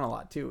Rogue One a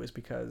lot too, is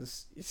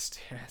because it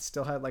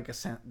still had like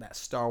that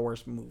Star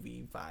Wars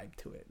movie vibe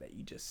to it that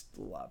you just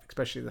love,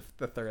 especially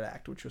the third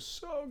act, which was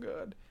so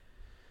good.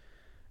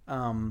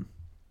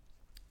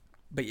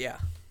 But yeah,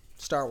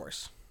 Star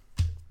Wars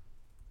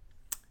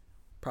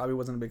probably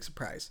wasn't a big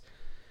surprise.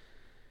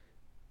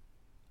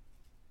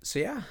 So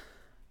yeah,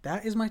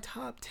 that is my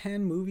top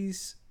 10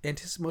 movies,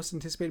 most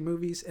anticipated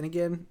movies. And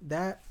again,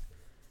 that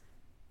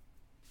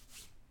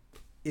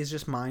is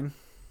just mine.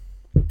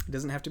 It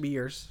doesn't have to be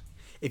yours.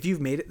 If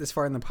you've made it this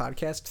far in the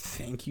podcast,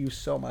 thank you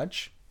so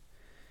much.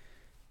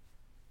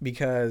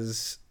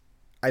 Because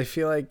I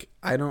feel like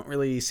I don't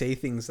really say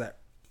things that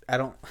I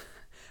don't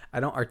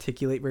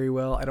articulate very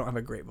well. I don't have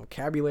a great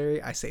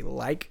vocabulary. I say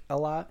like a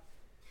lot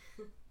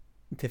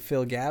to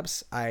fill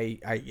gaps. I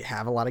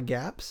have a lot of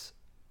gaps.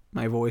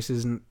 My voice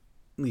isn't,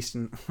 at least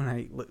when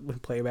I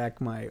play back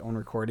my own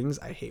recordings,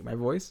 I hate my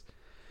voice.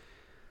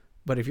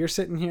 But if you're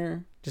sitting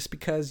here just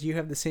because you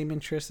have the same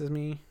interests as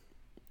me,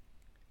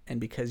 and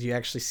because you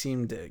actually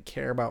seem to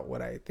care about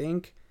what I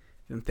think,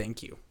 then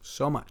thank you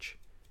so much.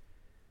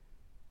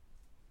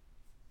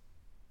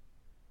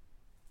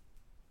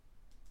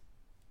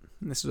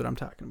 And this is what I'm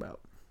talking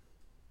about.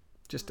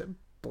 Just a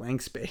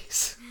blank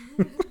space.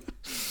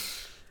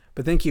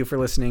 But thank you for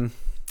listening.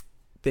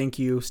 Thank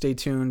you. Stay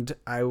tuned.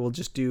 I will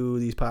just do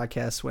these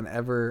podcasts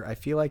whenever I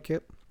feel like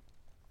it.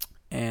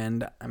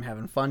 And I'm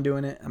having fun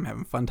doing it. I'm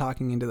having fun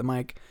talking into the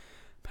mic.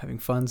 I'm having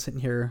fun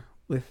sitting here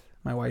with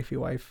my wifey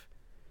wife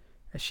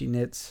as she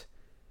knits.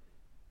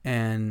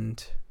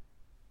 And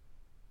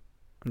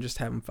I'm just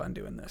having fun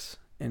doing this.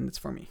 And it's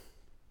for me.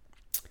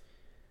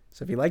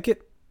 So if you like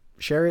it,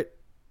 share it,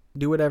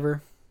 do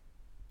whatever.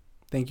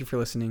 Thank you for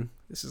listening.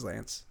 This is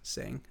Lance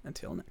saying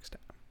until next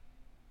time.